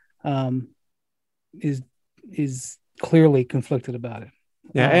he is clearly conflicted about it.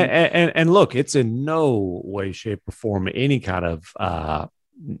 Yeah, and look, it's in no way, shape, or form any kind of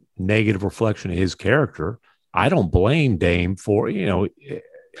negative reflection of his character. I don't blame Dame for,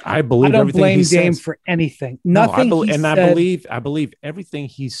 I believe I don't blame Dame says. For anything. Nothing. I believe everything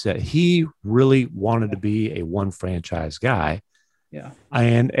he said. He really wanted to be a one franchise guy. Yeah.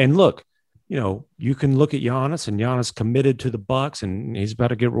 And look, you can look at Giannis, and Giannis committed to the Bucks, and he's about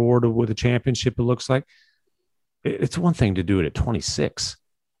to get rewarded with a championship. It looks like it's one thing to do it at 26.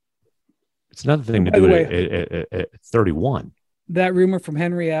 It's another thing to do it at 31. That rumor from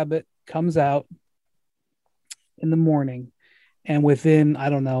Henry Abbott comes out in the morning, and within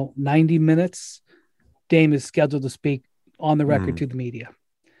 90 minutes, Dame is scheduled to speak on the record to the media.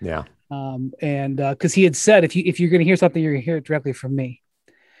 Yeah. And because he had said, if you're going to hear something, you're going to hear it directly from me.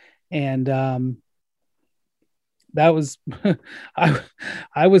 And that was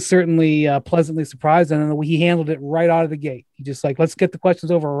I was certainly pleasantly surprised, and then he handled it right out of the gate. He just let's get the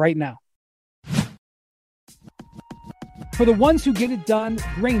questions over right now. For the ones who get it done,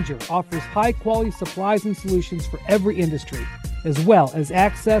 Grainger offers high-quality supplies and solutions for every industry, as well as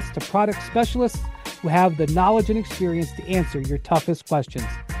access to product specialists who have the knowledge and experience to answer your toughest questions.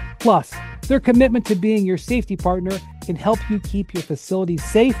 Plus, their commitment to being your safety partner can help you keep your facilities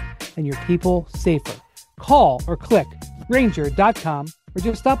safe and your people safer. Call or click Grainger.com or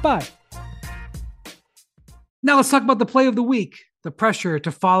just stop by. Now let's talk about the play of the week. The pressure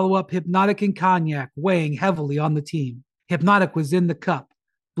to follow up Hypnotic and Cognac weighing heavily on the team. Hypnotic was in the cup,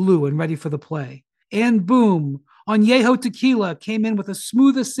 blue and ready for the play. And boom, Añejo Tequila came in with a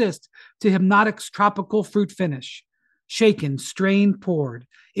smooth assist to Hypnotic's tropical fruit finish. Shaken, strained, poured.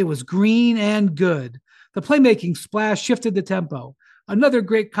 It was green and good. The playmaking splash shifted the tempo. Another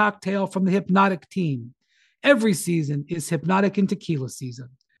great cocktail from the Hypnotic team. Every season is Hypnotic and Tequila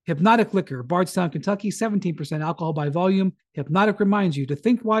season. Hypnotic Liquor, Bardstown, Kentucky, 17% alcohol by volume. Hypnotic reminds you to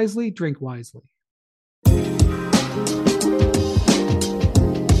think wisely, drink wisely.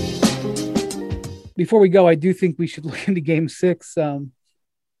 Before we go, I do think we should look into Game 6. So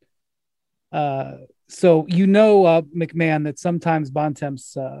McMahon, that sometimes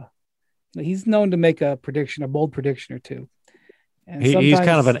Bontemps, he's known to make a bold prediction or two. And he's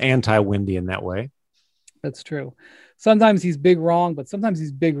kind of an anti-Windy in that way. That's true. Sometimes he's big wrong, but sometimes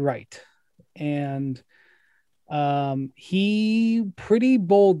he's big right. And he pretty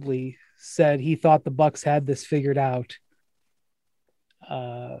boldly said he thought the Bucks had this figured out.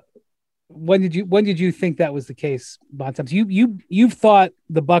 When did you think that was the case, Bontemps? You've thought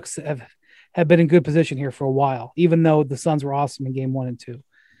the Bucks have been in good position here for a while, even though the Suns were awesome in Game 1 and 2.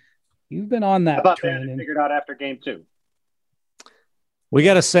 You've been on that train. They figured out after Game 2. We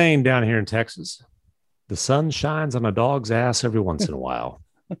got a saying down here in Texas: the sun shines on a dog's ass every once in a while.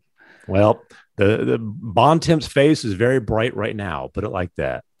 Well, the Bontemps face is very bright right now. Put it like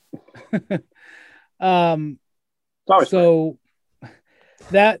that. So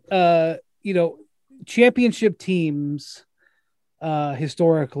that championship teams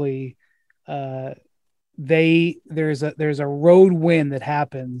historically, there's a road win that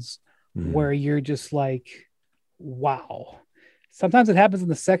happens where you're just like, wow. Sometimes it happens in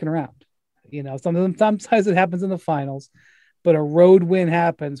the second round. Sometimes it happens in the finals, but a road win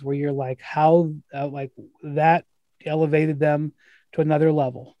happens where you're like, how like that elevated them to another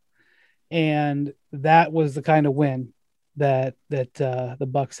level. And that was the kind of win that the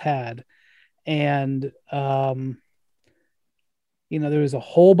Bucks had. And there was a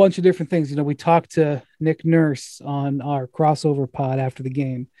whole bunch of different things. We talked to Nick Nurse on our crossover pod after the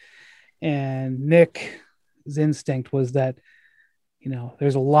game, and Nick's instinct was that,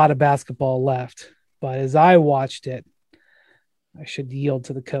 there's a lot of basketball left. But as I watched it, I should yield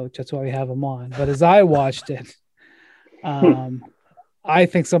to the coach. That's why we have him on. But as I watched it, I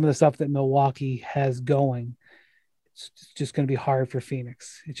think some of the stuff that Milwaukee has going, it's just going to be hard for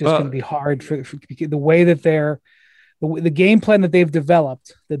Phoenix. It's just going to be hard for the way that the game plan that they've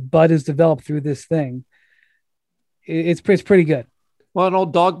developed, that Bud has developed through this thing. It's pretty good. Well, an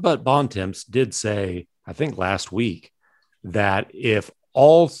old dog butt Bontemps did say, I think last week, that if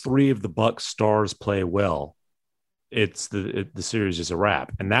all three of the Bucks stars play well, it's the series is a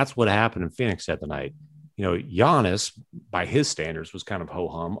wrap. And that's what happened in Phoenix that night. Giannis, by his standards, was kind of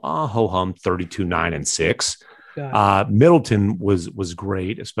ho-hum, 32-9-6. Middleton was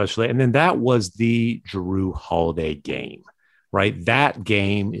great, especially. And then that was the Jrue Holiday game, right? That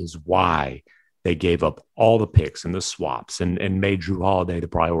game is why they gave up all the picks and the swaps and made Jrue Holiday the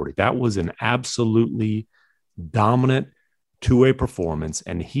priority. That was an absolutely dominant two-way performance.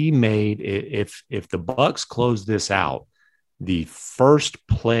 And he made, if the Bucks close this out, the first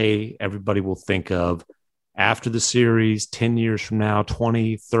play everybody will think of after the series, 10 years from now,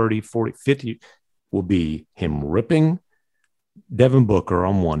 20, 30, 40, 50, will be him ripping Devin Booker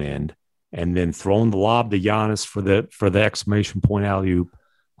on one end and then throwing the lob to Giannis for the exclamation point alley-oop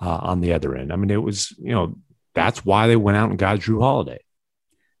on the other end. I mean, it was, that's why they went out and got Jrue Holiday.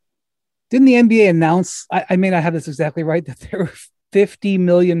 Didn't the NBA announce, I may not have this exactly right, that there were 50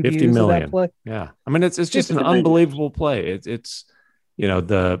 million views of that play? Yeah. I mean, it's just an unbelievable play. It's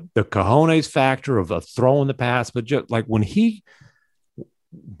the cojones factor of throwing the pass, but just like when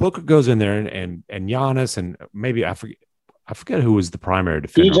Booker goes in there and Giannis, and maybe I forget who was the primary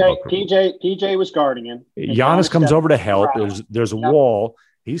defender. PJ was guarding him. Giannis comes over to help. There's a wall.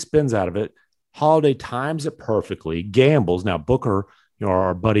 He spins out of it. Holiday times it perfectly, gambles. Now Booker,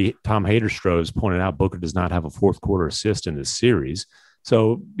 our buddy Tom Haderstros pointed out, Booker does not have a fourth quarter assist in this series.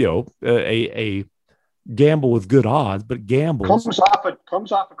 So, a gamble with good odds, but gambles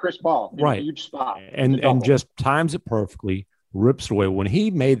comes off of Chris Paul in right. a huge spot. And just times it perfectly, rips it away. When he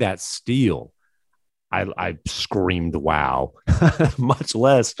made that steal, I screamed, wow, much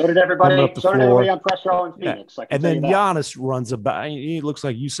less. So did everybody on press row in Phoenix. Yeah. And then Giannis runs about, he looks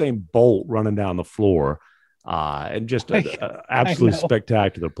like Usain Bolt running down the floor. And just an absolutely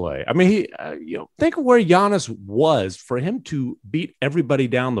spectacular play. I mean, he, think of where Giannis was for him to beat everybody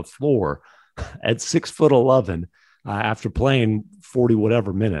down the floor at 6'11" after playing 40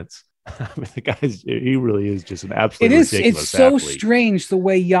 whatever minutes. I mean, the guy's, he really is just an absolute ridiculous It's so athlete. strange the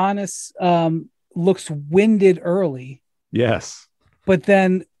way Giannis looks winded early. Yes. But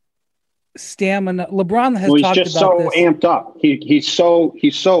then stamina. LeBron has he's talked just about so this. amped up. He's so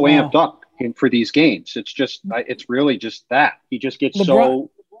amped up for these games. It's just, it's really just that. He just gets so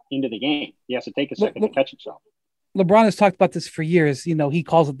into the game. He has to take a second to catch himself. LeBron has talked about this for years. He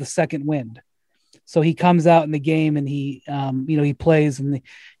calls it the second wind. So he comes out in the game and he, he plays and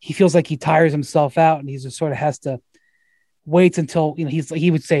he feels like he tires himself out and he just sort of has to wait until, he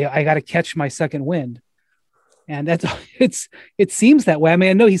would say, I got to catch my second wind. And it seems that way. I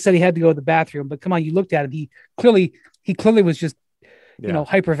mean, I know he said he had to go to the bathroom, but come on, you looked at him. He clearly was just,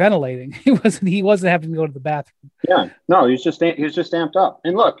 hyperventilating. He wasn't having to go to the bathroom. Yeah, no, he was just amped up.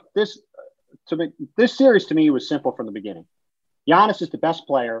 And look, this series to me was simple from the beginning. Giannis is the best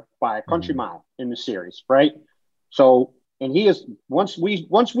player by a country mile in the series, right? So, and he is, once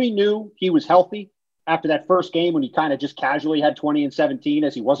we knew he was healthy after that first game when he kind of just casually had 20 and 17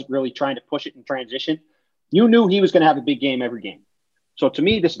 as he wasn't really trying to push it in transition, you knew he was going to have a big game every game. So to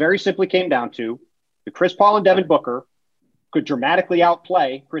me, this very simply came down to the Chris Paul and Devin Booker could dramatically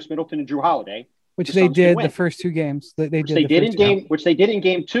outplay Chris Middleton and Jrue Holiday. Which they did the first two games. Which they did in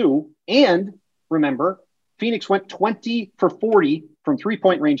game two. And remember, Phoenix went 20 for 40 from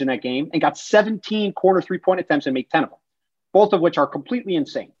three-point range in that game and got 17 corner three-point attempts and made 10 of them, both of which are completely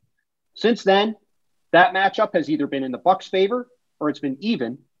insane. Since then, that matchup has either been in the Bucks' favor or it's been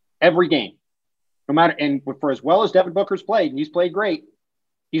even every game. No matter, and for as well as Devin Booker's played, and he's played great,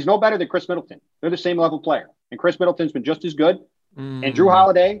 he's no better than Chris Middleton. They're the same level player. And Chris Middleton's been just as good. And Jrue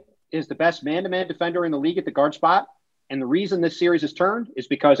Holiday is the best man-to-man defender in the league at the guard spot. And the reason this series has turned is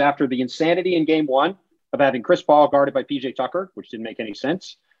because after the insanity in game 1 of having Chris Paul guarded by PJ Tucker, which didn't make any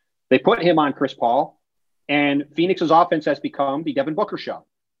sense, they put him on Chris Paul, and Phoenix's offense has become the Devin Booker show.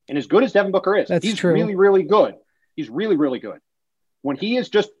 And as good as Devin Booker is, he's true. Really, really good. He's really, really good. When he is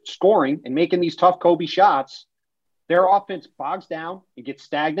just scoring and making these tough Kobe shots, their offense bogs down and gets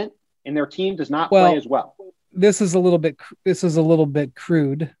stagnant, and their team does not play as well. This is a little bit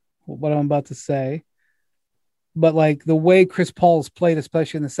crude, what I'm about to say. But like the way Chris Paul's played,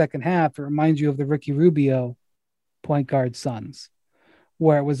 especially in the second half, it reminds you of the Ricky Rubio point guard Suns,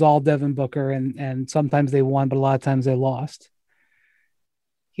 where it was all Devin Booker and sometimes they won, but a lot of times they lost.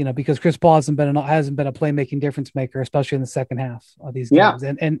 You know, because Chris Paul hasn't been a playmaking difference maker, especially in the second half of these games.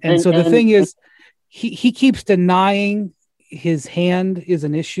 Yeah. And so the thing is, he keeps denying his hand is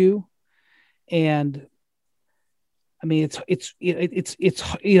an issue. And I mean, it's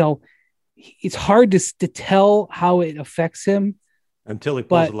you know, it's hard to tell how it affects him until he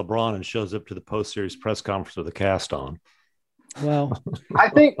pulls a LeBron and shows up to the post-series press conference with a cast on. Well, I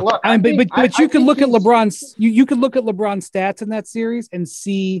think. Look, but you could look at LeBron's. You could look at LeBron's stats in that series and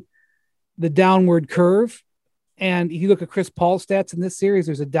see the downward curve. And if you look at Chris Paul's stats in this series,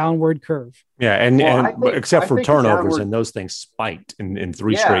 there's a downward curve. Yeah, except for turnovers, and those things spiked in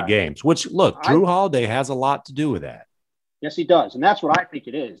 3 straight games. Which, look, Drew Holiday has a lot to do with that. Yes, he does, and that's what I think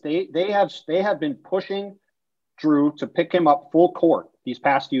it is. They have been pushing Drew to pick him up full court these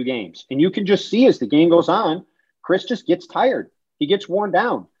past few games, and you can just see as the game goes on, Chris just gets tired. He gets worn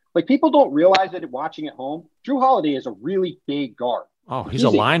down. Like, people don't realize it watching at home. Drew Holiday is a really big guard. Oh, he's a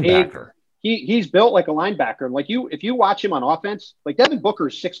linebacker. He's built like a linebacker. And if you watch him on offense, like Devin Booker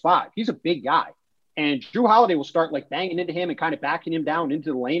is 6'5". He's a big guy. And Drew Holiday will start like banging into him and kind of backing him down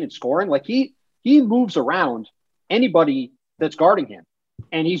into the lane and scoring. Like he moves around anybody that's guarding him.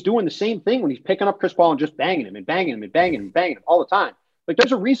 And he's doing the same thing when he's picking up Chris Paul and just banging him and banging him and banging him and banging him all the time. Like,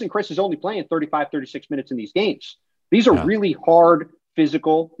 there's a reason Chris is only playing 35, 36 minutes in these games. These are really hard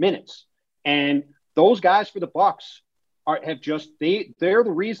physical minutes. And those guys for the Bucks they're the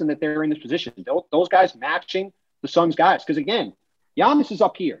reason that they're in this position. Those guys matching the Suns guys. Because again, Giannis is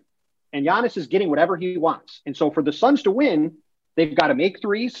up here and Giannis is getting whatever he wants. And so for the Suns to win, they've got to make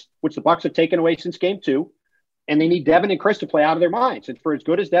threes, which the Bucks have taken away since game 2. And they need Devin and Chris to play out of their minds. And for as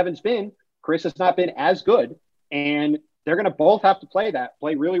good as Devin's been, Chris has not been as good. And they're going to both have to play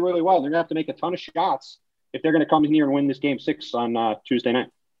really, really well. They're going to have to make a ton of shots if they're going to come in here and win this game 6 on Tuesday night.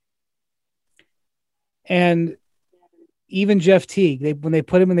 And even Jeff Teague, when they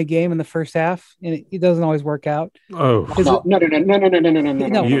put him in the game in the first half, and it doesn't always work out. Oh, no. It's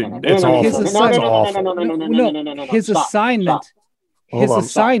awful. His assignment.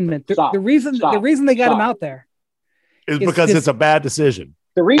 The reason they got him out there is because it's a bad decision.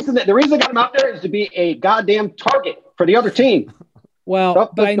 The reason they got him out there is to be a goddamn target for the other team.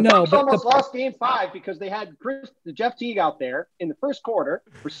 Well, but I know. Bucks almost lost game 5 because they had Jeff Teague out there in the first quarter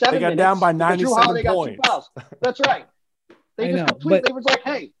for 7 minutes. They got down by 97 points. That's right. They was like,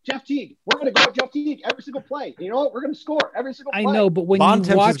 hey, Jeff Teague, we're going to go with Jeff Teague every single play. You know what? We're going to score every single play. I know, but when Bontemps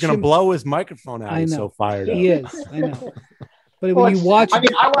you watch is going to blow his microphone out. He's so fired up. He is. I know. But when you watch,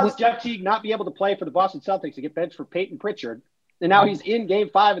 I watched Jeff Teague not be able to play for the Boston Celtics to get benched for Peyton Pritchard. And now he's in game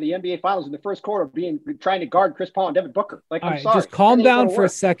 5 of the NBA Finals in the first quarter, trying to guard Chris Paul and Devin Booker. Like, I'm sorry. Just calm down for a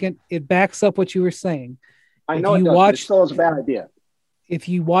second. It backs up what you were saying. I know it does, but it still is a bad idea. If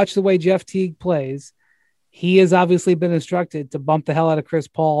you watch the way Jeff Teague plays, he has obviously been instructed to bump the hell out of Chris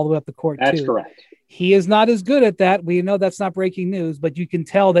Paul all the way up the court. That's correct. He is not as good at that. We know that's not breaking news, but you can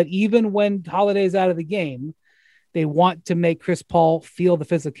tell that even when Holiday's out of the game, they want to make Chris Paul feel the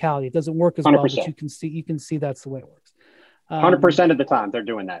physicality. It doesn't work as 100%. Well, but you can see that's the way it works. 100% of the time they're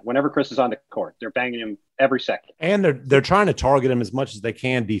doing that. Whenever Chris is on the court, they're banging him every second. And they're trying to target him as much as they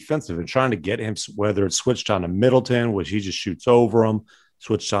can defensive and trying to get him, whether it's switched on to Middleton, which he just shoots over him,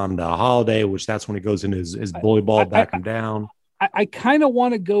 switched on to Holiday, which that's when he goes into his bully ball, back him down. I kind of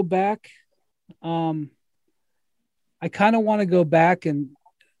want to go back. I kind of want to go back and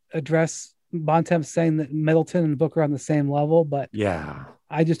address Bontemps saying that Middleton and Booker are on the same level, but yeah,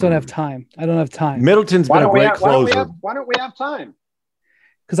 I just don't have time. I don't have time. Middleton's been a great closer. Why don't we have time?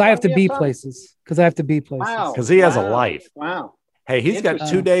 Because I have to be places. Wow. Because he has a life. Wow. Hey, he's got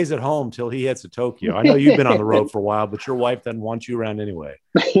 2 days at home till he heads to Tokyo. I know you've been on the road for a while, but your wife doesn't want you around anyway.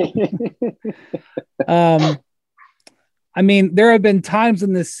 I mean, there have been times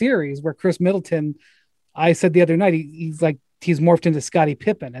in this series where Chris Middleton, I said the other night, he's morphed into Scottie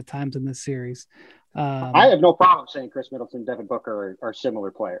Pippen at times in this series. I have no problem saying Chris Middleton and Devin Booker are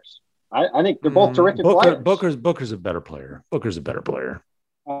similar players. I think they're both terrific players. Booker's a better player. Booker's a better player.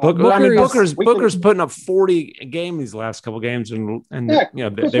 Booker's putting up 40 a game these last couple games, and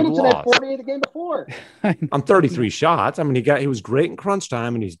they've lost 40 the game before on 33 shots. I mean, he was great in crunch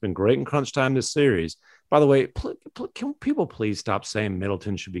time, and he's been great in crunch time this series. By the way, can people please stop saying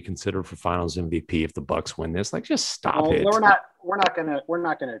Middleton should be considered for Finals MVP if the Bucks win this? Like, just stop it. We're not gonna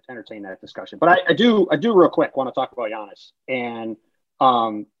entertain that discussion. But I do real quick want to talk about Giannis, and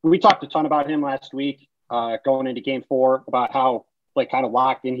we talked a ton about him last week going into Game 4 about how kind of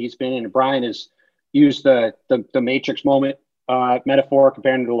locked in he's been, and Brian has used the Matrix moment metaphor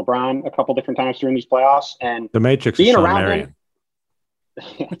comparing to LeBron a couple different times during these playoffs, and the Matrix being around him.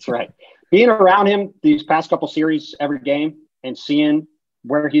 That's right. Being around him these past couple series every game and seeing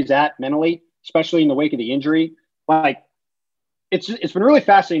where he's at mentally, especially in the wake of the injury, it's been really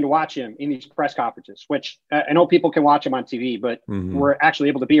fascinating to watch him in these press conferences, which I know people can watch him on TV, but we're actually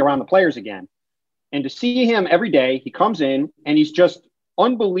able to be around the players again. And to see him every day, he comes in and he's just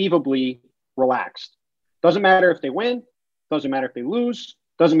unbelievably relaxed. Doesn't matter if they win, doesn't matter if they lose,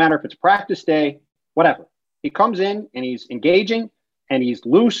 doesn't matter if it's practice day, whatever. He comes in and he's engaging and he's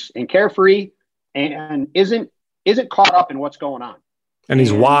loose and carefree and isn't caught up in what's going on. And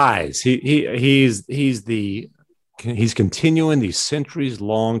he's wise. He's continuing the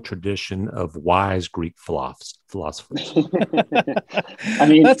centuries-long tradition of wise Greek philosophers. I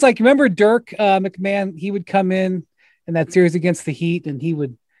mean, that's like, remember Dirk McMahon? He would come in that series against the Heat, and he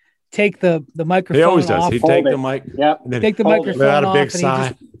would take the microphone. He always does. Off, He'd take the mic. Yep. Take the microphone off, a big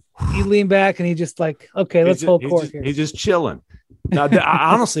sigh. He'd lean back, and he just okay, let's hold court here. He's just chilling. Now,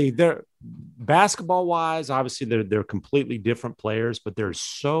 honestly, they're basketball-wise, obviously they're completely different players, but there's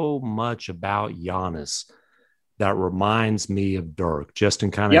so much about Giannis that reminds me of Dirk, just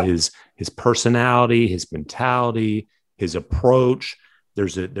in kind of his personality, his mentality, his approach.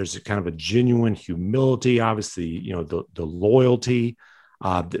 There's a kind of a genuine humility, obviously, the loyalty.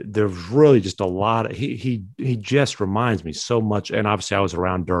 There's really just a lot of, he just reminds me so much. And obviously I was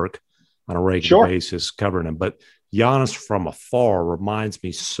around Dirk on a regular basis covering him, but Giannis from afar reminds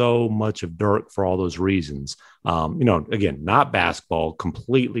me so much of Dirk for all those reasons. Again, not basketball,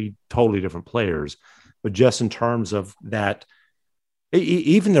 completely, totally different players, but just in terms of that,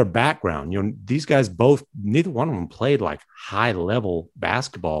 even their background, these guys both, neither one of them played like high level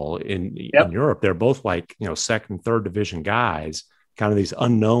basketball in Europe. They're both second, third division guys, kind of these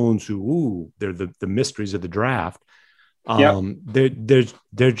unknowns who, they're the mysteries of the draft.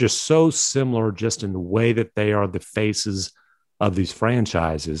 They're just so similar just in the way that they are the faces of these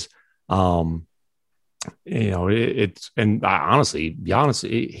franchises. Honestly, Giannis,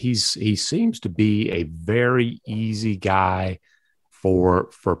 he seems to be a very easy guy for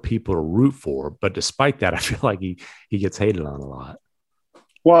people to root for, but despite that, I feel like he gets hated on a lot.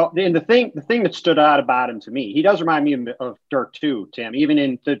 Well, and the thing that stood out about him to me, he does remind me of Dirk too, Tim, even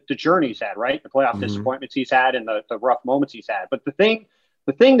in the journey he's had, right? The playoff disappointments he's had and the rough moments he's had. But the thing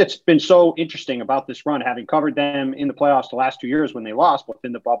that's been so interesting about this run, having covered them in the playoffs the last 2 years when they lost, both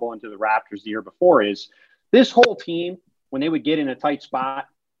in the bubble and to the Raptors the year before, is this whole team, when they would get in a tight spot,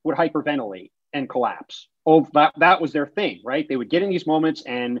 would hyperventilate and collapse. Oh, that was their thing, right? They would get in these moments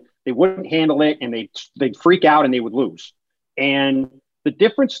and they wouldn't handle it and they'd freak out and they would lose. And the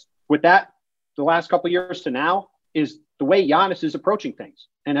difference with that the last couple of years to now is the way Giannis is approaching things.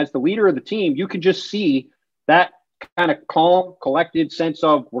 And as the leader of the team, you can just see that kind of calm, collected sense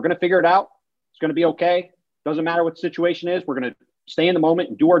of, we're going to figure it out. It's going to be okay. Doesn't matter what the situation is. We're going to stay in the moment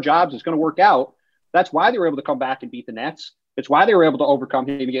and do our jobs. It's going to work out. That's why they were able to come back and beat the Nets. It's why they were able to overcome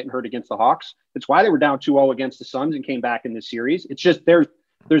him getting hurt against the Hawks. It's why they were down 2-0 against the Suns and came back in this series. It's just there's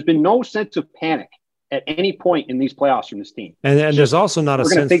been no sense of panic at any point in these playoffs from this team. And there's also not a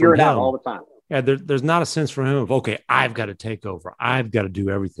sense figure from it him out all the time. Yeah, there's not a sense from him of, okay, I've got to take over. I've got to do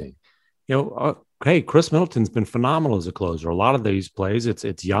everything. Hey, Chris Middleton's been phenomenal as a closer. A lot of these plays, it's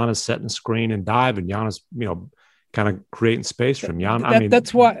Giannis setting screen and dive, and Giannis, kind of creating space for him.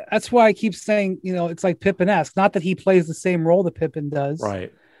 That's why I keep saying, it's like Pippen-esque. Not that he plays the same role that Pippen does,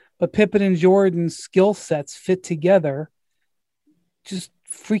 right? But Pippen and Jordan's skill sets fit together just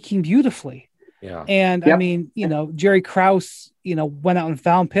freaking beautifully. Yeah. And I mean, Jerry Krause, went out and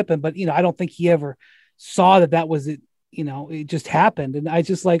found Pippen, but I don't think he ever saw that was it. It just happened. And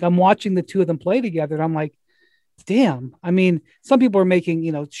I'm watching the two of them play together, and I'm like, damn. I mean, some people are making,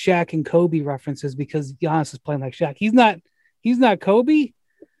 Shaq and Kobe references because Giannis is playing like Shaq. He's not Kobe,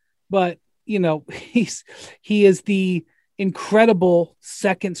 but he is the incredible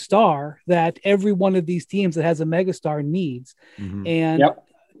second star that every one of these teams that has a megastar needs. Mm-hmm. And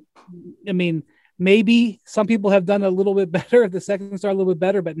I mean, maybe some people have done a little bit better, the second star a little bit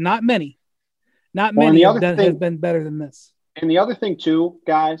better, but not many. Not many have been better than this. And the other thing too,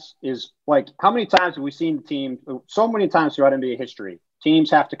 guys, is like how many times have we seen the team? So many times throughout NBA history,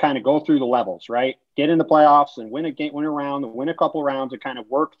 teams have to kind of go through the levels, right? Get in the playoffs and win a game, win a round, and win a couple rounds, and kind of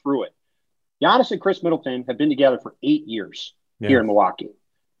work through it. Giannis and Chris Middleton have been together for 8 years here in Milwaukee,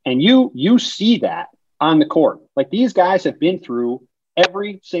 and you see that on the court. Like these guys have been through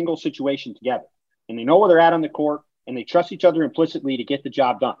every single situation together, and they know where they're at on the court, and they trust each other implicitly to get the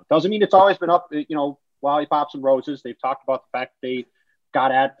job done. Doesn't mean it's always been up, lollipops and roses. They've talked about the fact they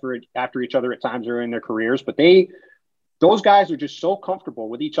got after each other at times during their careers, but those guys are just so comfortable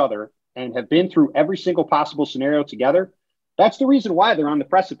with each other and have been through every single possible scenario together. That's the reason why they're on the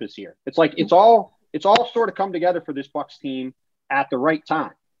precipice here. It's like it's all sort of come together for this Bucks team at the right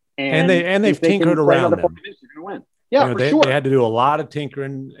time. And they've tinkered around them. They're going to win. Yeah, they had to do a lot of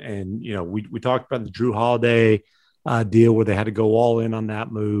tinkering, and we talked about the Drew Holiday deal where they had to go all in on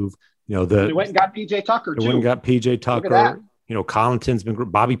that move. They went and got PJ Tucker. They went and got PJ Tucker. Connaughton's been great.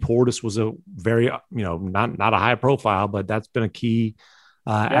 Bobby Portis was a very not a high profile, but that's been a key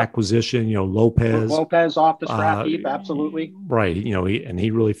acquisition. Lopez off the scrap heap, absolutely right.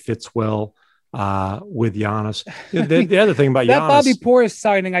 He really fits well with Giannis. The other thing about that Giannis, Bobby Portis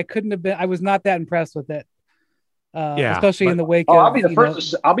signing, I was not that impressed with it. Especially in the wake of. I'll be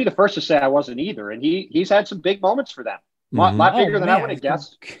the first to say I wasn't either, and he's had some big moments for them. A lot bigger than I would have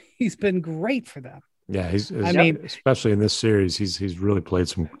guessed. He's been great for them. Yeah, especially in this series, he's really played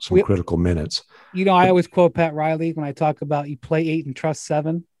some critical minutes. I always quote Pat Riley when I talk about you play 8 and trust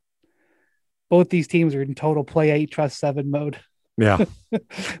 7. Both these teams are in total play 8, trust 7 mode. Yeah.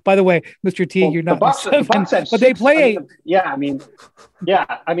 By the way, Mr. T, you're not the Bucks, but they play 8. They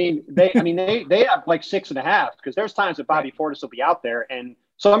have like 6.5 because there's times that Bobby Portis will be out there, and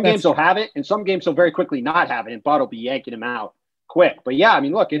some games he'll have it, and some games he'll very quickly not have it, and Bud will be yanking him out quick. But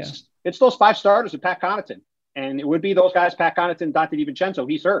it's those 5 starters with Pat Connaughton, and it would be those guys, Pat Connaughton, Dante DiVincenzo.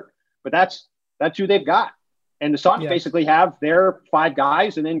 He's hurt, but that's who they've got. And the Suns basically have their 5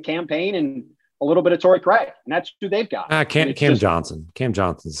 guys, and then Campaign and a little bit of Torrey Craig, and that's who they've got. Cam Johnson. Cam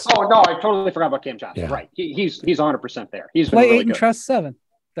Johnson's. Oh no, I totally forgot about Cam Johnson. Yeah. Right, he's 100% there. He's play really 8 and trust 7.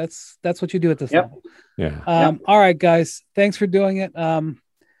 That's what you do at this level. Yeah. All right, guys. Thanks for doing it.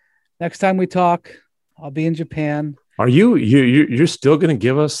 Next time we talk, I'll be in Japan. Are you're still going to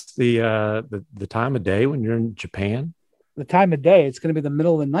give us the time of day when you're in Japan? The time of day, it's going to be the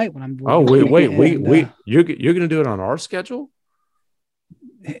middle of the night when I'm. Oh wait! You're going to do it on our schedule?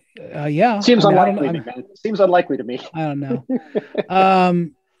 Yeah. Seems unlikely. Seems unlikely to me. I don't know.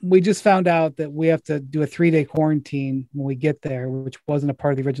 We just found out that we have to do a 3-day quarantine when we get there, which wasn't a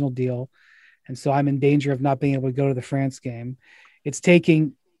part of the original deal, and so I'm in danger of not being able to go to the France game. It's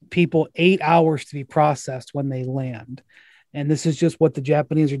taking people 8 hours to be processed when they land, and this is just what the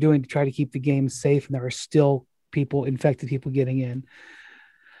Japanese are doing to try to keep the game safe, and there are still infected people getting in.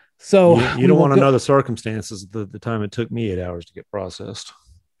 So you don't want to know the circumstances the time it took me 8 hours to get processed.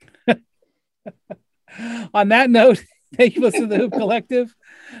 On that note, thank you for listening to the Hoop Collective.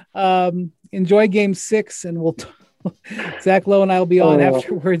 Enjoy Game 6, and Zach Lowe and I will be on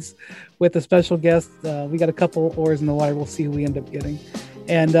afterwards with a special guest. We got a couple oars in the water. We'll see who we end up getting.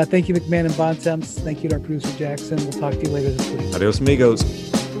 And thank you, McMahon and Bontemps. Thank you to our producer, Jackson. We'll talk to you later this week. Adios, amigos.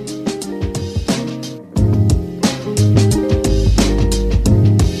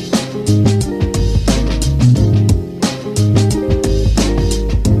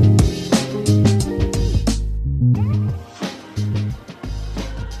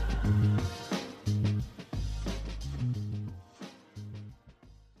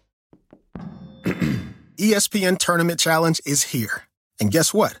 ESPN Tournament Challenge is here. And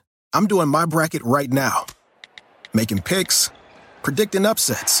guess what? I'm doing my bracket right now. Making picks, predicting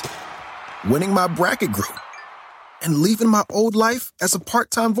upsets, winning my bracket group, and leaving my old life as a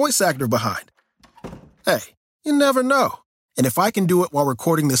part-time voice actor behind. Hey, you never know. And if I can do it while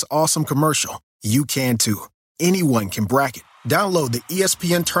recording this awesome commercial, you can too. Anyone can bracket. Download the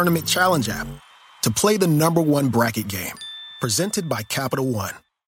ESPN Tournament Challenge app to play the #1 bracket game. Presented by Capital One.